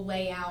orders will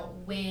lay out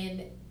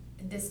when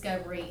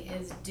discovery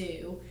is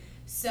due.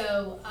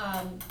 So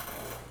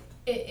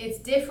it's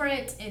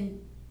different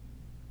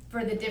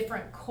for the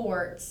different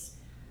courts.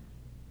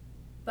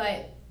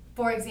 But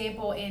for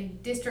example, in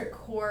district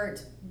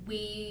court,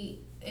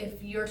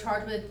 if you're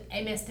charged with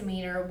a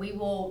misdemeanor, we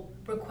will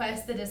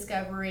request the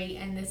discovery,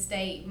 and the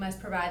state must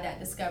provide that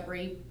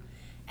discovery.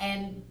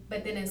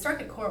 But then in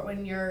circuit court,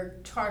 when you're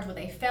charged with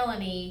a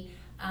felony,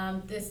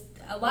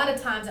 a lot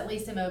of times, at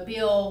least in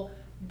Mobile,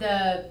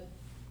 the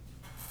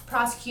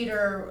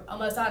prosecutor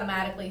almost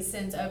automatically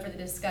sends over the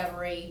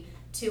discovery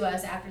to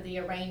us after the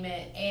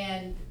arraignment,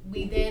 and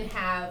we then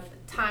have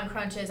time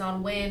crunches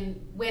on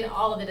when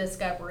all of the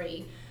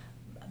discovery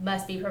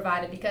must be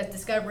provided, because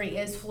discovery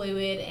is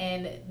fluid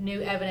and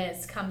new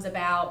evidence comes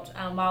about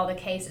while the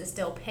case is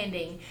still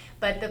pending.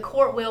 But the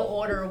court will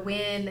order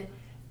when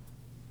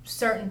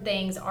certain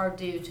things are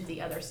due to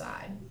the other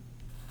side.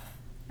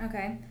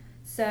 Okay.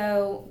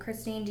 So,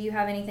 Christine, do you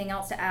have anything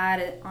else to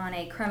add on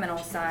a criminal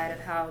side of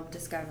how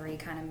discovery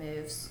kind of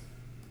moves?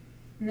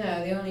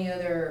 No, the only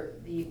other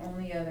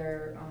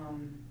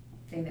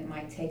thing that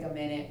might take a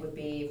minute would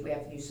be if we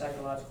have to do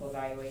psychological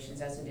evaluations.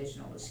 That's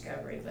additional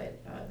discovery,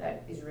 but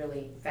that is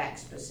really fact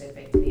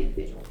specific to the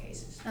individual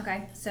cases.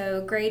 Okay.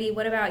 So, Grady,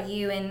 what about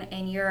you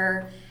in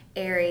your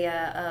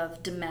area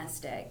of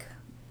domestic?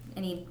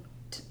 Any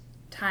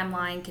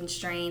timeline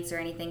constraints or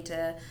anything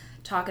to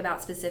talk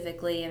about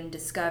specifically in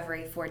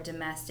discovery for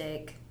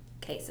domestic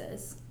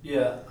cases?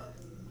 Yeah,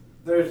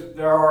 there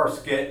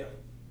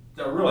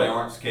really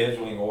aren't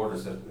scheduling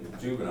orders that the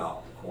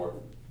juvenile court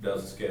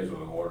does a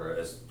scheduling order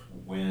as to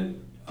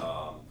when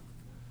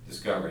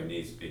discovery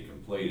needs to be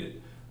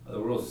completed. The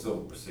rules of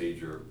civil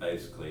procedure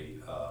basically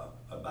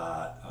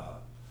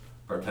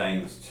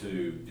pertains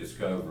to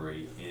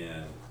discovery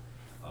in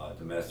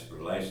domestic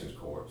relations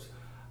courts.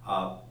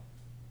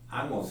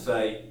 I'm going to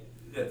say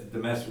that the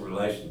domestic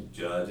relations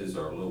judges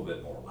are a little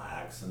bit more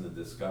lax in the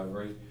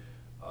discovery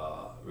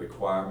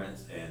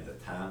requirements and the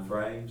time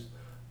frames.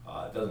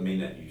 It doesn't mean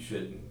that you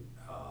shouldn't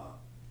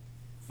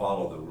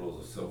follow the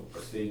rules of civil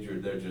procedure.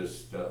 They're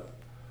just,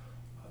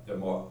 they're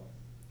more,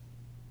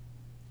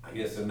 I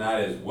guess they're not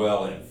as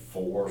well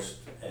enforced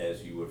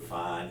as you would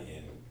find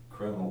in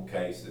criminal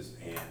cases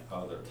and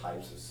other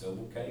types of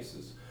civil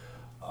cases.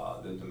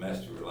 The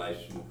domestic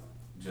relations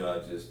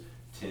judges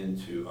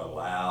tend to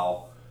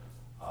allow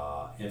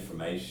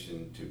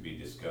information to be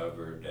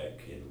discovered that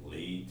can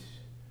lead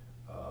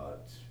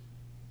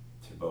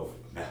to both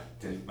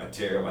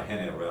material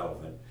and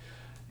irrelevant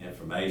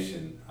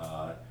information,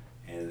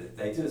 and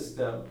they just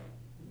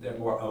they're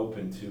more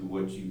open to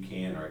what you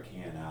can or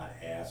cannot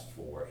ask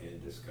for in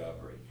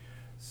discovery.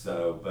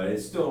 So, but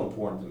it's still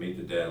important to meet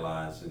the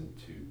deadlines and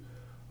to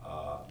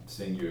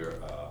send your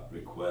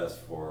request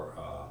for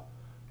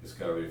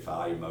discovery,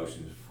 file your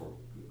motions for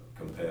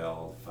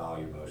compel, file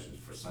your motions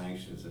for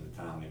sanctions in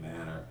a timely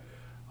manner.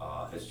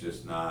 It's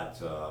just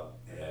not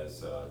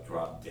as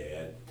drop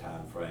dead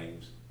time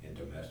frames in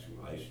domestic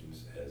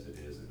relations as it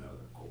is in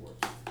other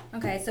courts.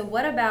 Okay, so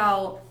what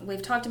about,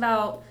 we've talked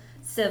about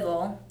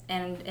civil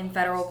and in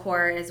federal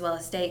court as well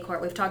as state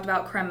court. We've talked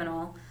about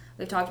criminal.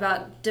 We've talked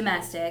about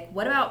domestic.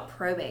 What about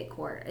probate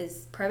court?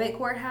 Is probate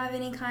court have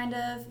any kind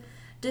of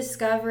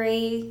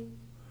discovery?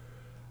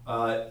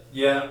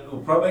 Yeah,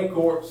 probate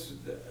court's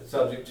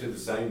subject to the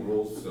same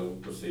rules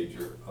of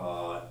procedure.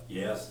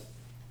 Yes.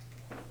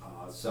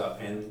 So,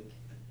 and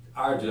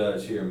our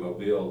judge here in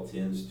Mobile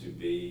tends to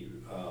be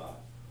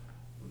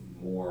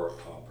more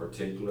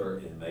particular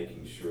in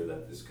making sure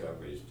that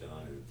discovery is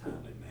done in a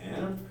timely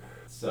manner.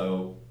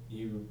 So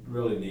you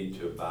really need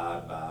to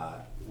abide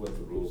by what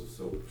the rules of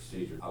civil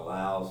procedure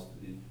allows.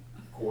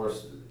 Of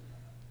course,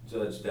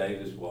 Judge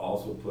Davis will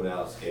also put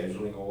out a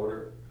scheduling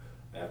order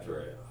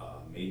after a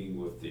meeting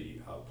with the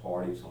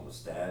parties on the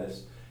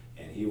status,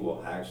 and he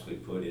will actually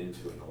put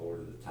into an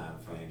order the time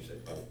frames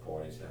that both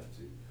parties have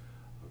to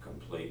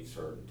complete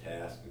certain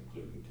tasks,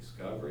 including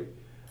discovery.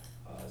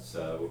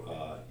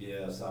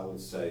 Yes, I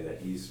would say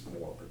that he's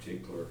more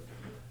particular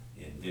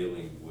in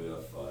dealing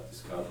with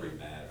discovery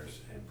matters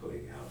and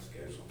putting out a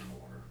scheduling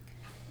order.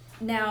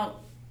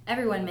 Now,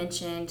 everyone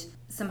mentioned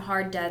some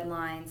hard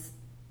deadlines,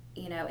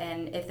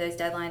 and if those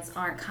deadlines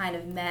aren't kind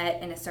of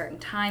met in a certain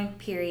time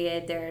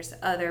period, there's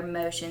other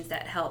motions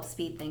that help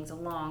speed things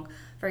along.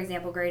 For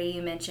example, Grady,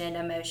 you mentioned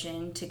a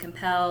motion to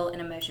compel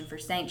and a motion for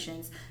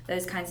sanctions,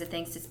 those kinds of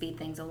things to speed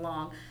things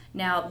along.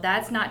 Now,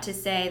 that's not to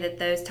say that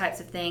those types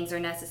of things are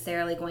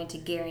necessarily going to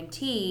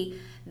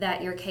guarantee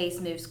that your case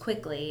moves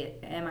quickly.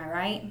 Am I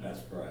right?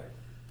 That's correct.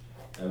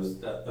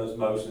 Those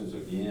motions,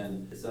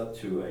 again, it's up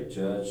to a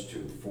judge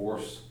to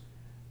enforce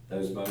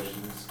those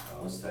motions.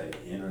 Once they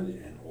enter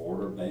an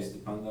order based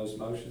upon those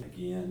motions,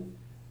 again,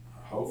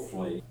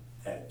 hopefully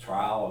at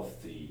trial,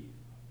 if the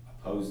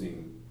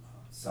opposing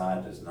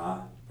side does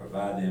not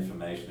provide the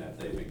information that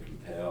they've been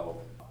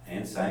compelled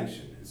and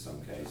sanctioned in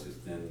some cases,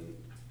 then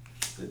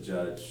the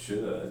judge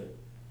should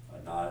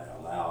not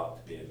allow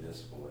it to be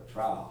admissible at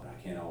trial.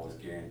 I can't always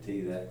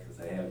guarantee that because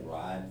they have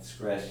wide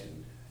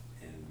discretion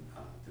in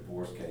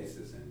divorce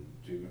cases and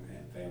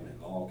family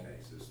law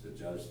cases. The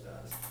judge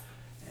does,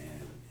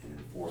 and in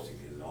enforcing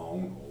his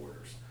own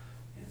orders.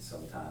 And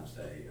sometimes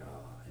they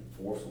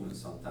enforce them, and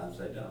sometimes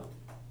they don't.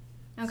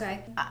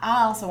 Okay.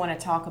 I also want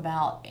to talk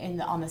about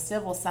on the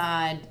civil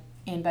side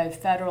in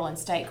both federal and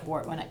state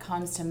court when it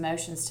comes to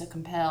motions to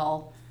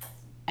compel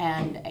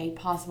and a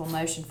possible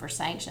motion for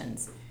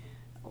sanctions.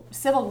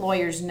 Civil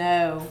lawyers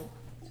know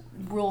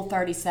Rule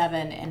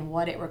 37 and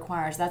what it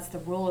requires. That's the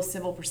rule of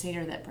civil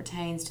procedure that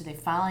pertains to the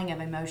filing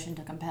of a motion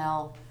to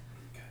compel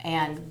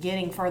and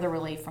getting further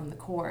relief from the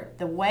court.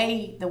 The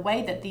way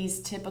that these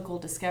typical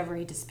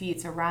discovery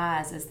disputes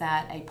arise is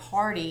that a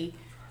party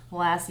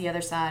will ask the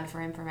other side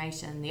for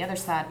information. The other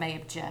side may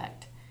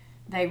object.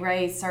 They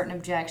raise certain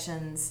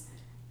objections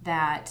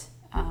that,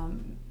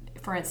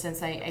 for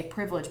instance, a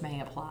privilege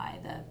may apply.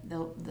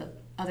 The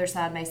other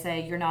side may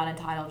say, you're not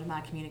entitled to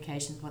my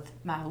communications with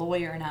my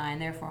lawyer and I, and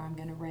therefore I'm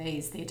going to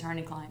raise the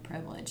attorney-client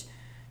privilege.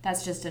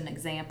 That's just an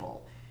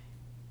example.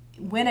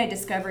 When a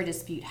discovery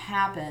dispute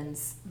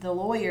happens, the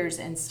lawyers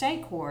in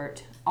state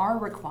court are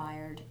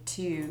required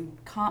to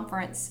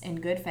conference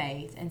in good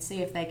faith and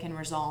see if they can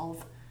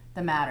resolve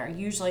the matter.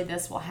 Usually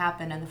this will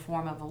happen in the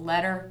form of a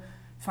letter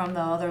from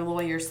the other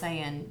lawyer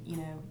saying,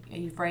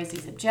 you've raised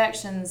these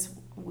objections.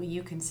 Will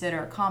you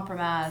consider a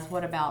compromise?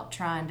 What about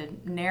trying to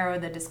narrow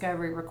the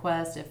discovery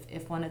request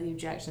if one of the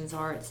objections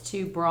are it's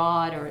too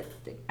broad or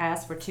it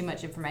asks for too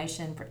much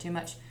information for too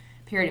much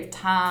period of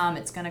time,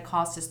 it's going to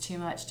cost us too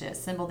much to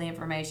assemble the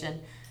information.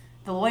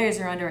 The lawyers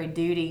are under a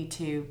duty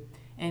to,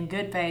 in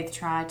good faith,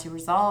 try to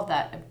resolve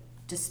that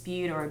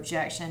dispute or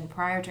objection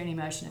prior to any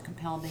motion to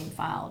compel being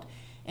filed.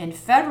 In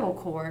federal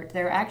court,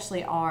 there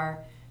actually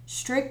are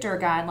stricter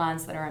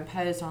guidelines that are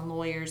imposed on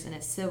lawyers in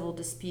a civil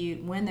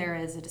dispute when there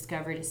is a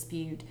discovery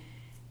dispute,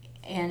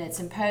 and it's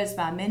imposed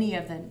by many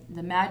of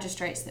the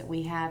magistrates that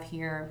we have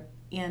here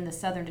in the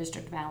Southern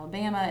District of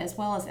Alabama as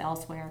well as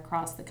elsewhere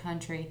across the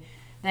country.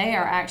 They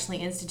are actually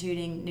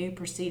instituting new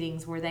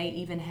proceedings where they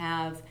even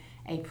have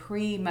a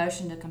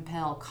pre-motion to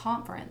compel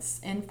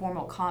conference,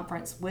 informal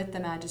conference with the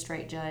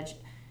magistrate judge.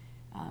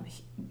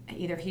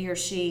 Either he or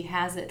she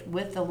has it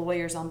with the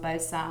lawyers on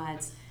both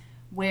sides,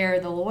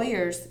 where the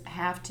lawyers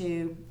have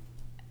to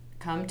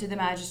come to the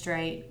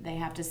magistrate. They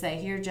have to say,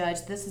 here,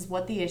 judge, this is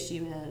what the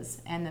issue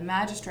is. And the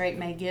magistrate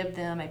may give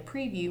them a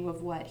preview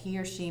of what he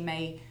or she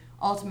may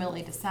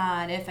ultimately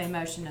decide if a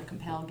motion to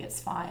compel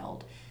gets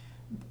filed.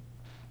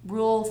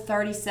 Rule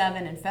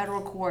 37 in federal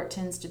court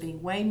tends to be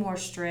way more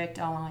strict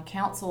on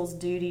counsel's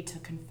duty to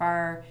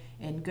confer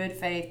in good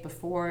faith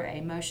before a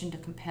motion to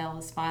compel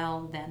is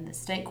filed than the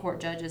state court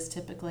judges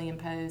typically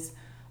impose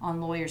on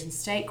lawyers in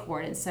state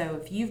court. And so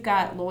if you've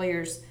got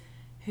lawyers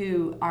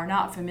who are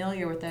not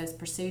familiar with those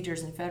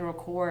procedures in federal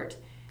court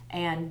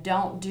and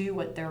don't do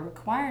what they're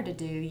required to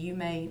do, you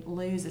may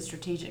lose a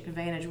strategic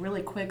advantage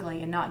really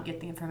quickly and not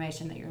get the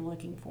information that you're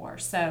looking for.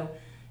 So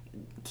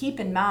keep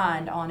in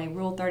mind on a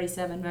Rule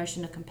 37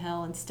 motion to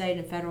compel in state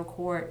and federal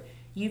court,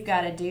 you've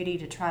got a duty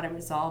to try to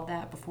resolve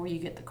that before you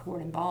get the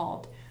court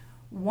involved.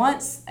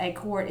 Once a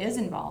court is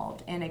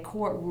involved and a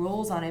court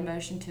rules on a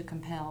motion to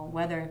compel,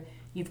 whether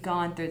you've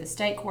gone through the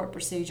state court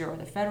procedure or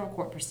the federal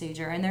court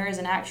procedure, and there is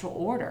an actual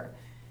order.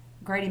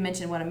 Grady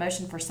mentioned what a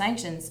motion for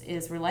sanctions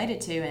is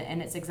related to,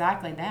 and it's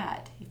exactly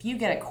that. If you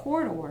get a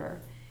court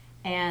order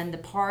and the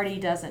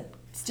party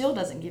still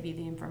doesn't give you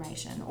the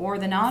information, or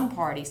the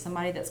non-party,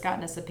 somebody that's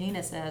gotten a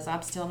subpoena says,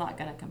 I'm still not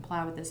going to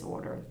comply with this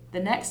order, the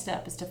next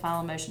step is to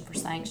file a motion for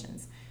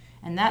sanctions.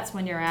 And that's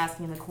when you're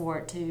asking the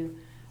court to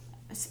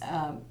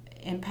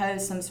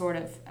impose some sort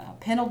of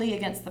penalty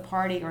against the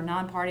party or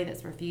non-party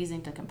that's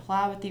refusing to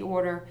comply with the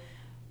order.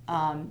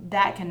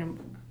 That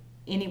can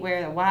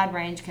anywhere, the wide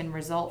range can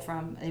result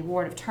from a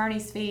award of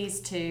attorney's fees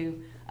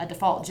to a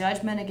default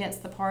judgment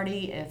against the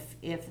party. If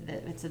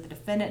it's the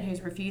defendant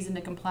who's refusing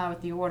to comply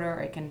with the order,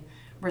 it can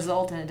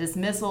result in a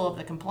dismissal of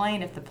the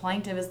complaint if the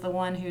plaintiff is the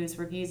one who's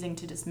refusing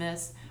to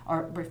dismiss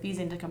or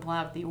refusing to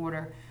comply with the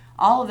order.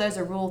 All of those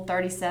are Rule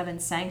 37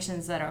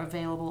 sanctions that are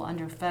available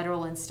under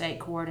federal and state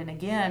court. And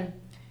again,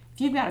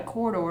 if you've got a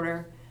court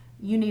order,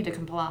 you need to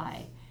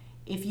comply.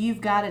 if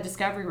you've got a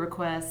discovery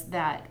request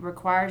that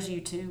requires you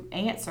to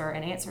answer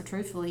and answer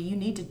truthfully, you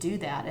need to do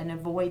that and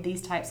avoid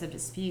these types of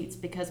disputes,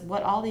 because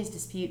what all these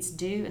disputes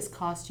do is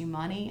cost you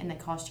money and they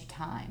cost you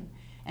time.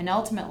 And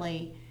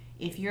ultimately,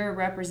 if you're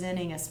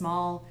representing a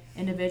small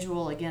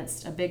individual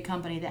against a big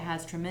company that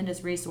has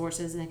tremendous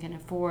resources and can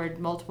afford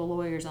multiple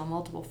lawyers on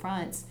multiple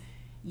fronts,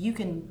 you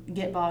can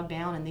get bogged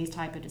down in these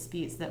type of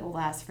disputes that will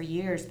last for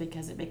years,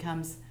 because it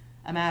becomes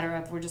a matter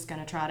of, we're just going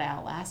to try to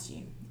outlast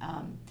you.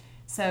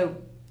 So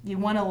you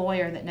want a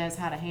lawyer that knows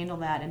how to handle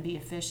that and be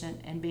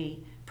efficient and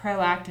be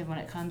proactive when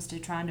it comes to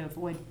trying to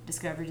avoid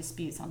discovery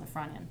disputes on the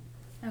front end.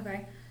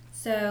 Okay.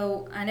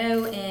 So I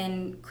know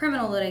in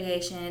criminal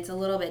litigation it's a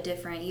little bit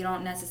different. You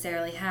don't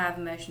necessarily have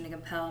a motion to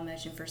compel, a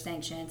motion for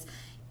sanctions.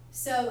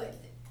 So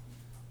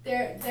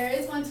there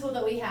is one tool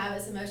that we have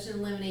as a motion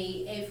in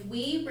limine. If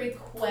we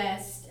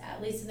request,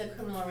 at least in the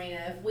criminal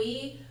arena, if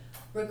we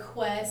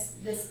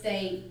request the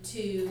state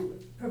to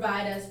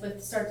provide us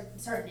with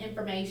certain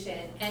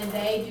information and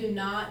they do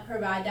not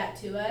provide that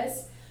to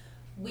us,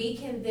 we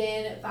can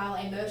then file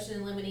a motion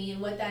in limine,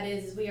 and what that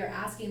is we are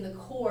asking the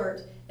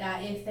court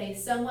that if they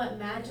somewhat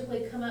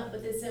magically come up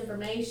with this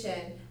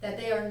information, that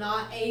they are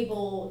not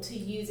able to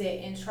use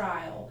it in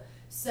trial.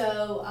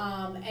 So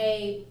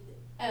a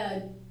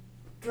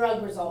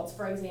drug results,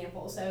 for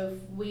example. So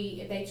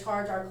if they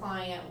charge our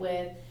client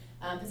with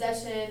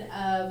possession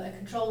of a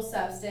controlled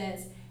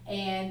substance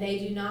and they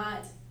do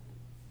not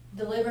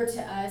deliver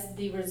to us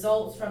the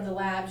results from the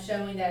lab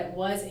showing that it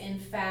was in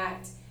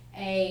fact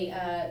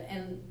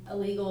an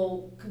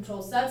illegal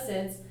controlled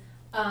substance,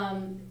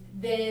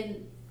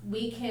 then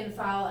we can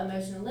file a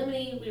motion in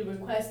limine. We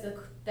request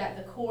that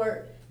the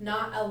court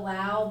not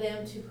allow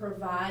them to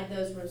provide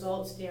those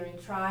results during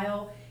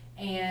trial,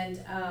 and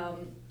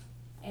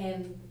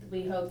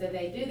we hope that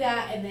they do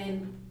that, and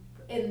then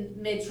in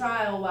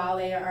mid-trial, while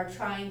they are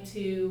trying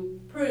to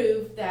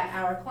prove that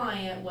our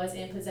client was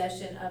in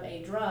possession of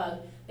a drug,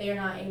 they are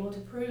not able to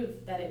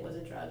prove that it was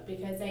a drug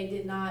because they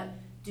did not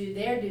do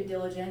their due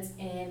diligence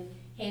in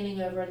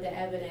handing over the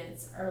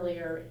evidence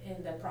earlier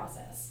in the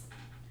process.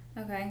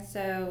 Okay,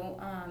 so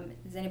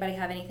does anybody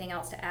have anything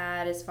else to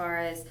add as far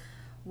as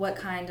what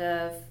kind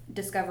of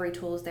discovery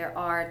tools there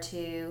are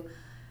to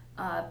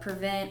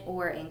prevent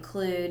or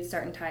include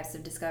certain types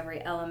of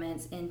discovery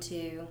elements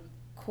into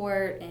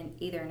court, and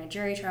either in a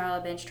jury trial,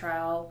 a bench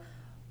trial,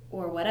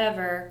 or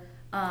whatever,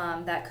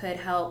 that could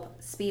help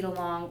speed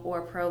along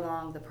or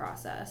prolong the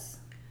process?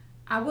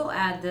 I will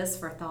add this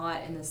for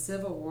thought: in the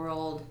civil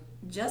world,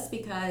 just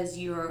because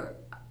you're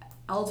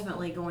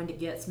ultimately going to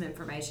get some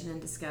information in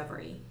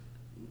discovery,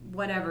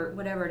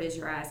 whatever it is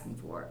you're asking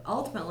for,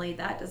 ultimately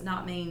that does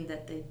not mean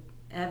that the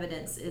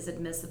evidence is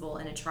admissible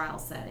in a trial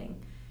setting.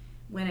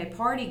 When a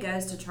party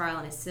goes to trial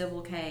in a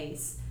civil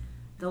case,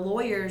 the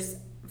lawyers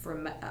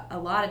for a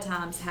lot of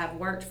times have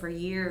worked for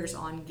years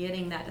on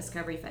getting that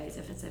discovery phase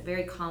if it's a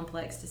very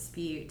complex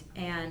dispute,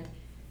 and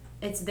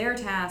it's their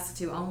task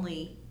to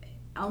only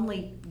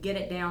get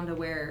it down to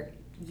where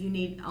you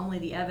need only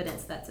the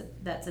evidence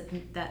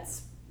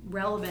that's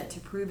relevant to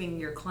proving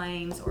your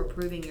claims or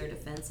proving your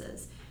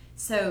defenses.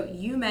 So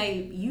you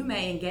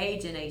may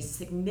engage in a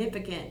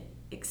significant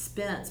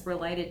expense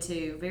related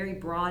to very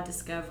broad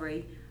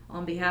discovery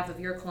on behalf of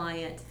your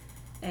client,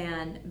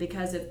 and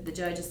because if the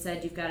judge has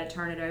said you've got to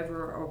turn it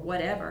over or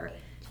whatever,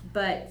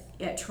 but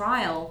at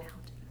trial,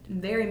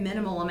 very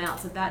minimal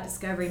amounts of that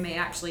discovery may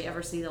actually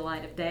ever see the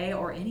light of day,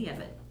 or any of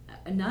it.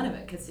 None of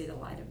it could see the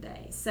light of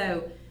day.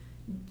 So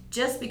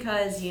just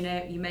because you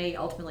may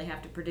ultimately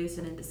have to produce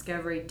it in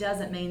discovery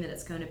doesn't mean that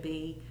it's going to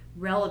be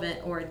relevant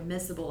or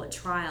admissible at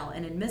trial.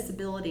 And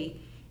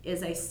admissibility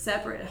is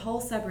a whole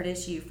separate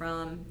issue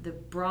from the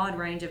broad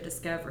range of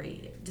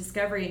discovery.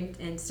 Discovery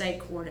in state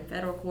court and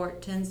federal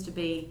court tends to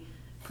be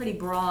pretty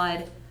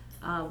broad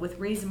with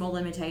reasonable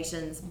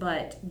limitations,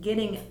 but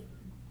getting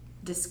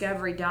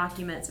discovery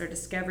documents or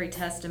discovery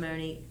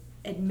testimony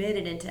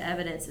admitted into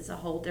evidence is a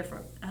whole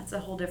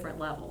different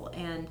level.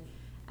 And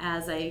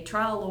as a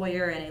trial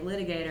lawyer and a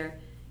litigator,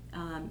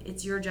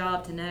 it's your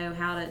job to know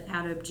how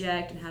to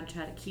object and how to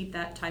try to keep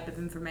that type of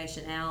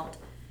information out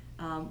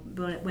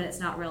when it's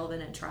not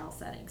relevant in a trial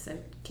setting. So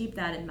keep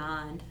that in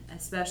mind,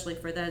 especially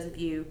for those of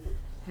you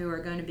who are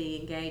going to be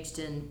engaged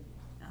in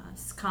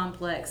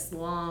complex,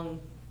 long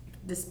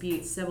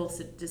disputes, civil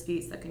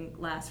disputes that can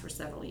last for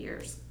several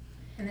years.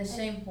 And the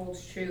same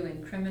holds true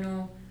in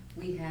criminal.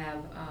 We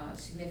have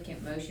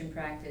significant motion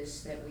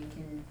practice that we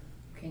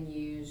can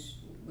use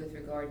with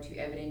regard to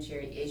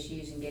evidentiary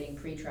issues and getting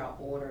pretrial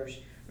orders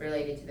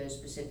related to those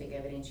specific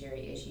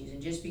evidentiary issues.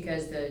 And just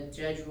because the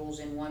judge rules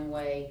in one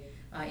way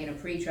in a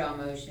pretrial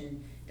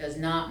motion does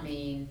not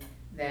mean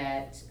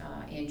that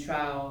in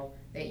trial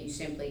that you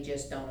simply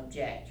just don't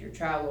object. Your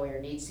trial lawyer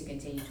needs to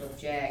continue to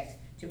object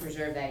to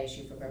preserve that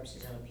issue for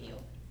purposes of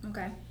appeal.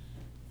 Okay.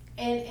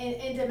 And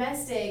in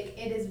domestic,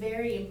 it is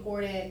very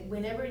important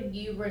whenever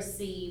you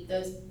receive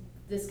those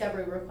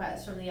discovery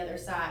requests from the other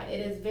side,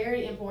 it is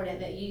very important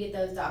that you get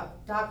those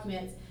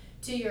documents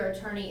to your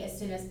attorney as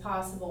soon as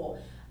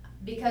possible.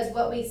 because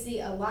what we see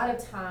a lot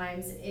of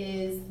times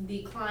is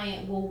the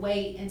client will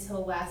wait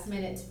until last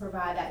minute to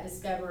provide that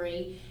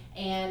discovery,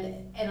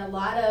 and a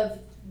lot of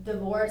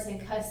divorce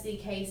and custody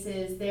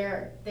cases,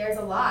 there's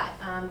a lot.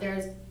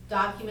 There's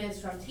documents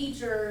from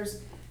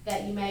teachers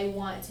that you may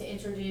want to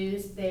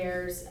introduce.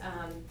 There's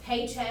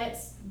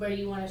paychecks where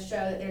you want to show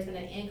that there's been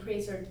an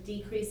increase or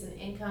decrease in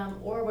income,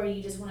 or where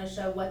you just want to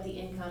show what the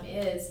income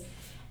is.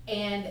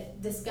 And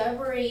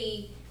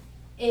discovery,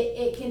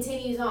 it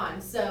continues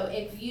on. So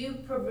if you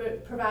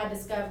provide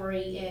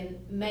discovery in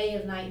May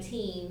of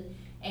 19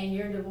 and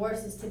your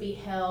divorce is to be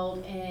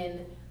held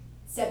in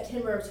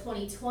September of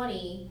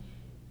 2020,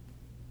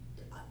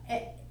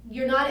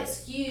 you're not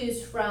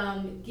excused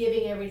from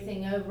giving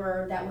everything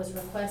over that was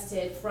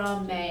requested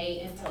from May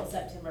until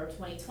September of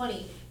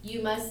 2020.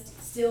 You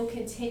must still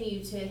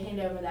continue to hand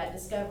over that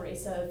discovery.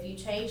 So if you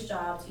change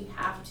jobs, you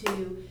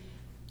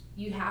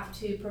have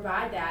to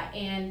provide that.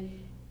 And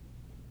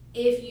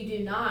if you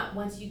do not,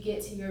 once you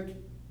get to your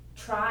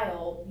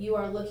trial, you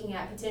are looking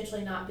at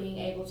potentially not being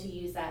able to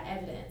use that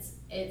evidence.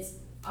 It's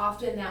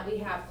often that we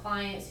have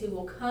clients who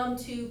will come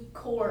to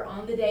court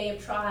on the day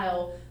of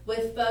trial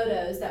with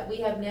photos that we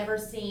have never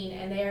seen,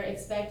 and they are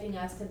expecting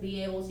us to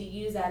be able to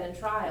use that in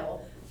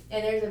trial.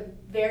 And there's a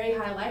very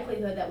high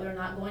likelihood that we're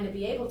not going to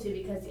be able to,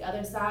 because the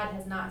other side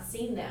has not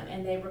seen them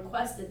and they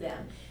requested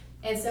them.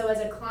 And so as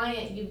a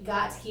client, you've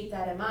got to keep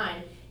that in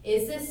mind.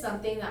 Is this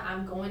something that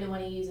I'm going to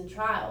want to use in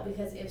trial?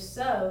 Because if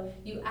so,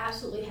 you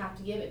absolutely have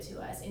to give it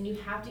to us, and you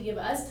have to give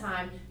us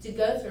time to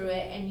go through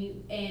it,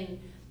 and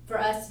for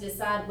us to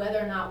decide whether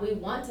or not we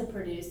want to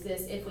produce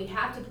this, if we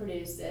have to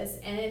produce this.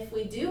 And if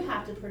we do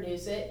have to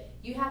produce it,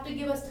 you have to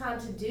give us time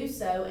to do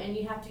so, and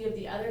you have to give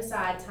the other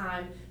side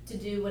time to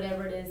do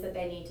whatever it is that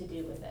they need to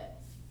do with it.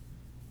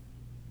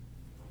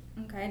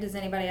 Okay, does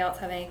anybody else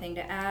have anything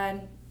to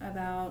add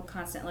about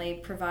constantly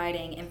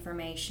providing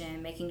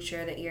information, making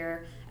sure that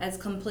you're as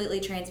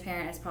completely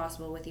transparent as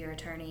possible with your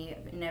attorney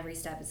in every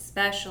step,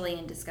 especially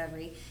in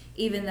discovery?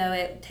 Even though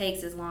it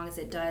takes as long as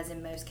it does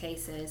in most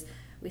cases,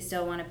 we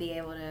still want to be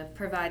able to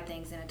provide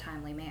things in a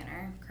timely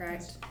manner,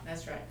 correct?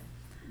 That's right.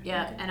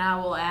 Yeah, Okay. and I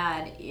will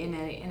add, in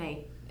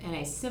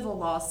a civil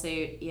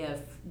lawsuit, if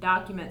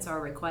documents are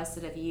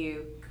requested of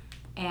you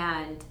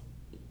and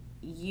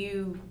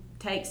you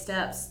take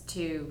steps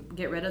to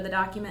get rid of the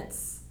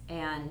documents,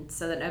 and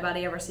so that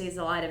nobody ever sees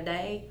the light of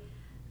day,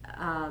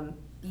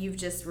 you've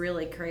just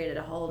really created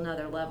a whole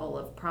nother level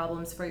of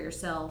problems for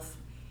yourself.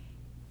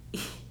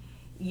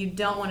 You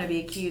don't want to be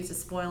accused of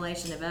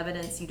spoliation of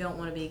evidence. You don't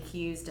want to be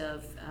accused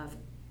of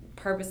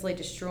purposely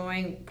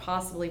destroying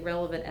possibly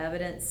relevant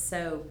evidence.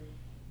 So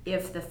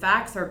if the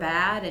facts are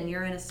bad and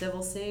you're in a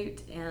civil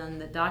suit and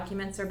the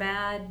documents are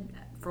bad,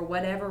 for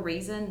whatever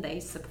reason, they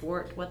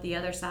support what the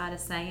other side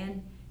is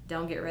saying,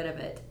 don't get rid of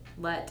it.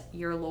 Let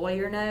your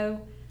lawyer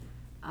know.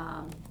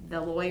 The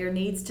lawyer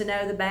needs to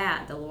know the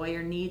bad. The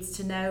lawyer needs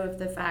to know if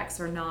the facts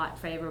are not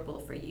favorable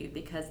for you,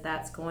 because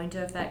that's going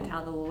to affect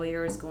how the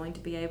lawyer is going to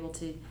be able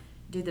to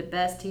do the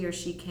best he or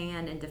she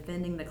can in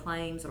defending the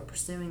claims or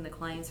pursuing the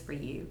claims for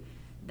you.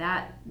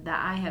 That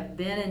I have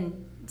been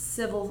in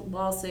civil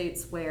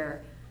lawsuits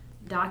where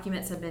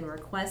documents have been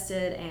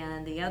requested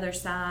and the other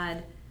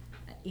side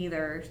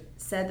either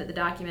said that the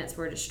documents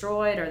were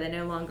destroyed or they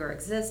no longer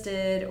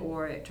existed,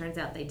 or it turns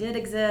out they did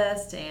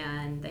exist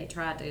and they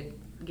tried to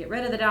get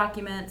rid of the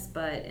documents.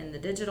 But in the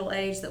digital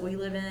age that we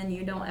live in,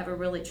 you don't ever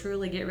really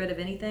truly get rid of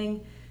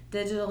anything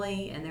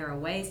digitally, and there are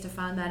ways to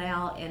find that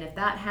out. And if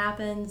that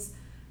happens,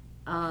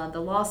 the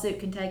lawsuit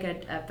can take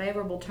a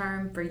favorable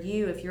turn for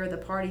you if you're the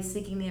party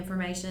seeking the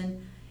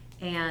information,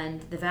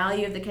 and the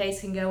value of the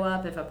case can go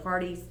up if a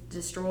party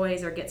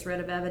destroys or gets rid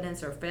of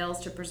evidence or fails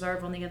to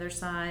preserve on the other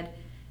side.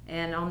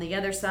 And on the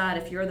other side,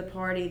 if you're the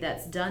party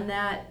that's done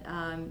that,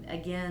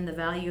 again, the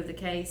value of the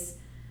case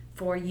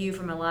for you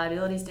from a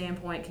liability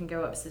standpoint can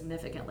go up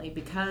significantly,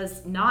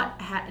 because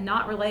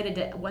not related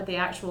to what the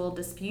actual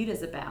dispute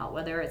is about,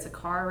 whether it's a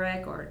car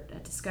wreck or a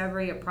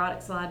discovery of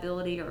products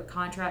liability or a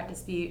contract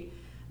dispute.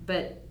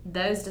 But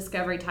those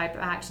discovery type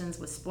actions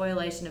with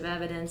spoliation of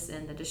evidence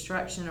and the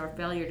destruction or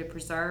failure to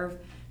preserve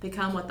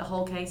become what the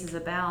whole case is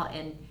about,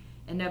 and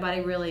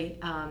nobody really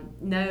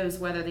knows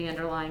whether the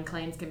underlying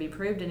claims can be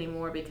proved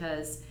anymore,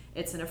 because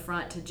it's an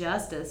affront to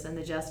justice and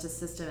the justice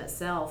system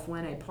itself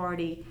when a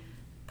party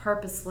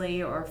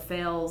purposely or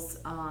fails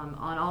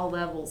on all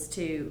levels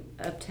to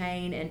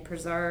obtain and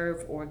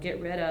preserve or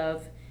get rid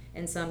of,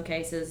 in some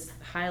cases,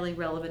 highly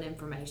relevant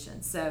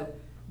information. So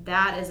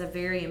that is a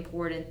very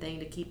important thing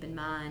to keep in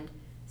mind,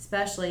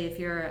 especially if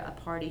you're a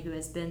party who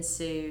has been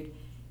sued,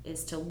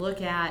 is to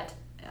look at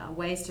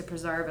ways to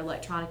preserve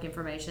electronic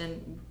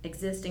information,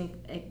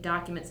 existing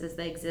documents as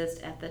they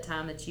exist at the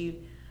time that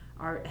you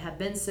have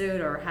been sued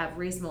or have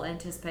reasonable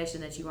anticipation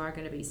that you are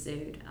going to be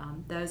sued.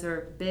 Those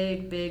are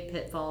big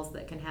pitfalls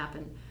that can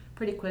happen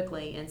pretty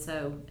quickly, and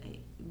so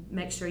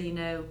make sure you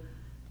know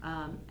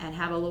and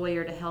have a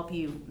lawyer to help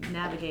you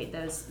navigate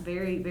those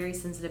very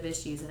sensitive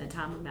issues in a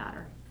timely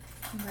manner.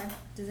 Okay.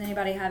 Does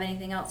anybody have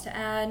anything else to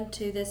add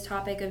to this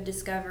topic of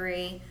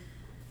discovery?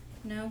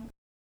 No?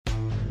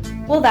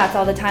 Well, that's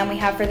all the time we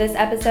have for this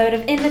episode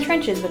of In the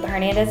Trenches with the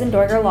Hernandez and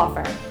Dorger Law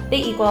Firm, the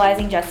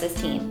Equalizing Justice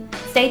Team.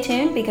 Stay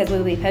tuned because we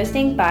will be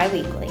posting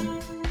bi-weekly.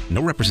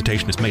 No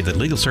representation is made that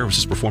legal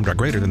services performed are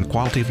greater than the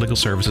quality of legal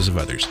services of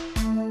others.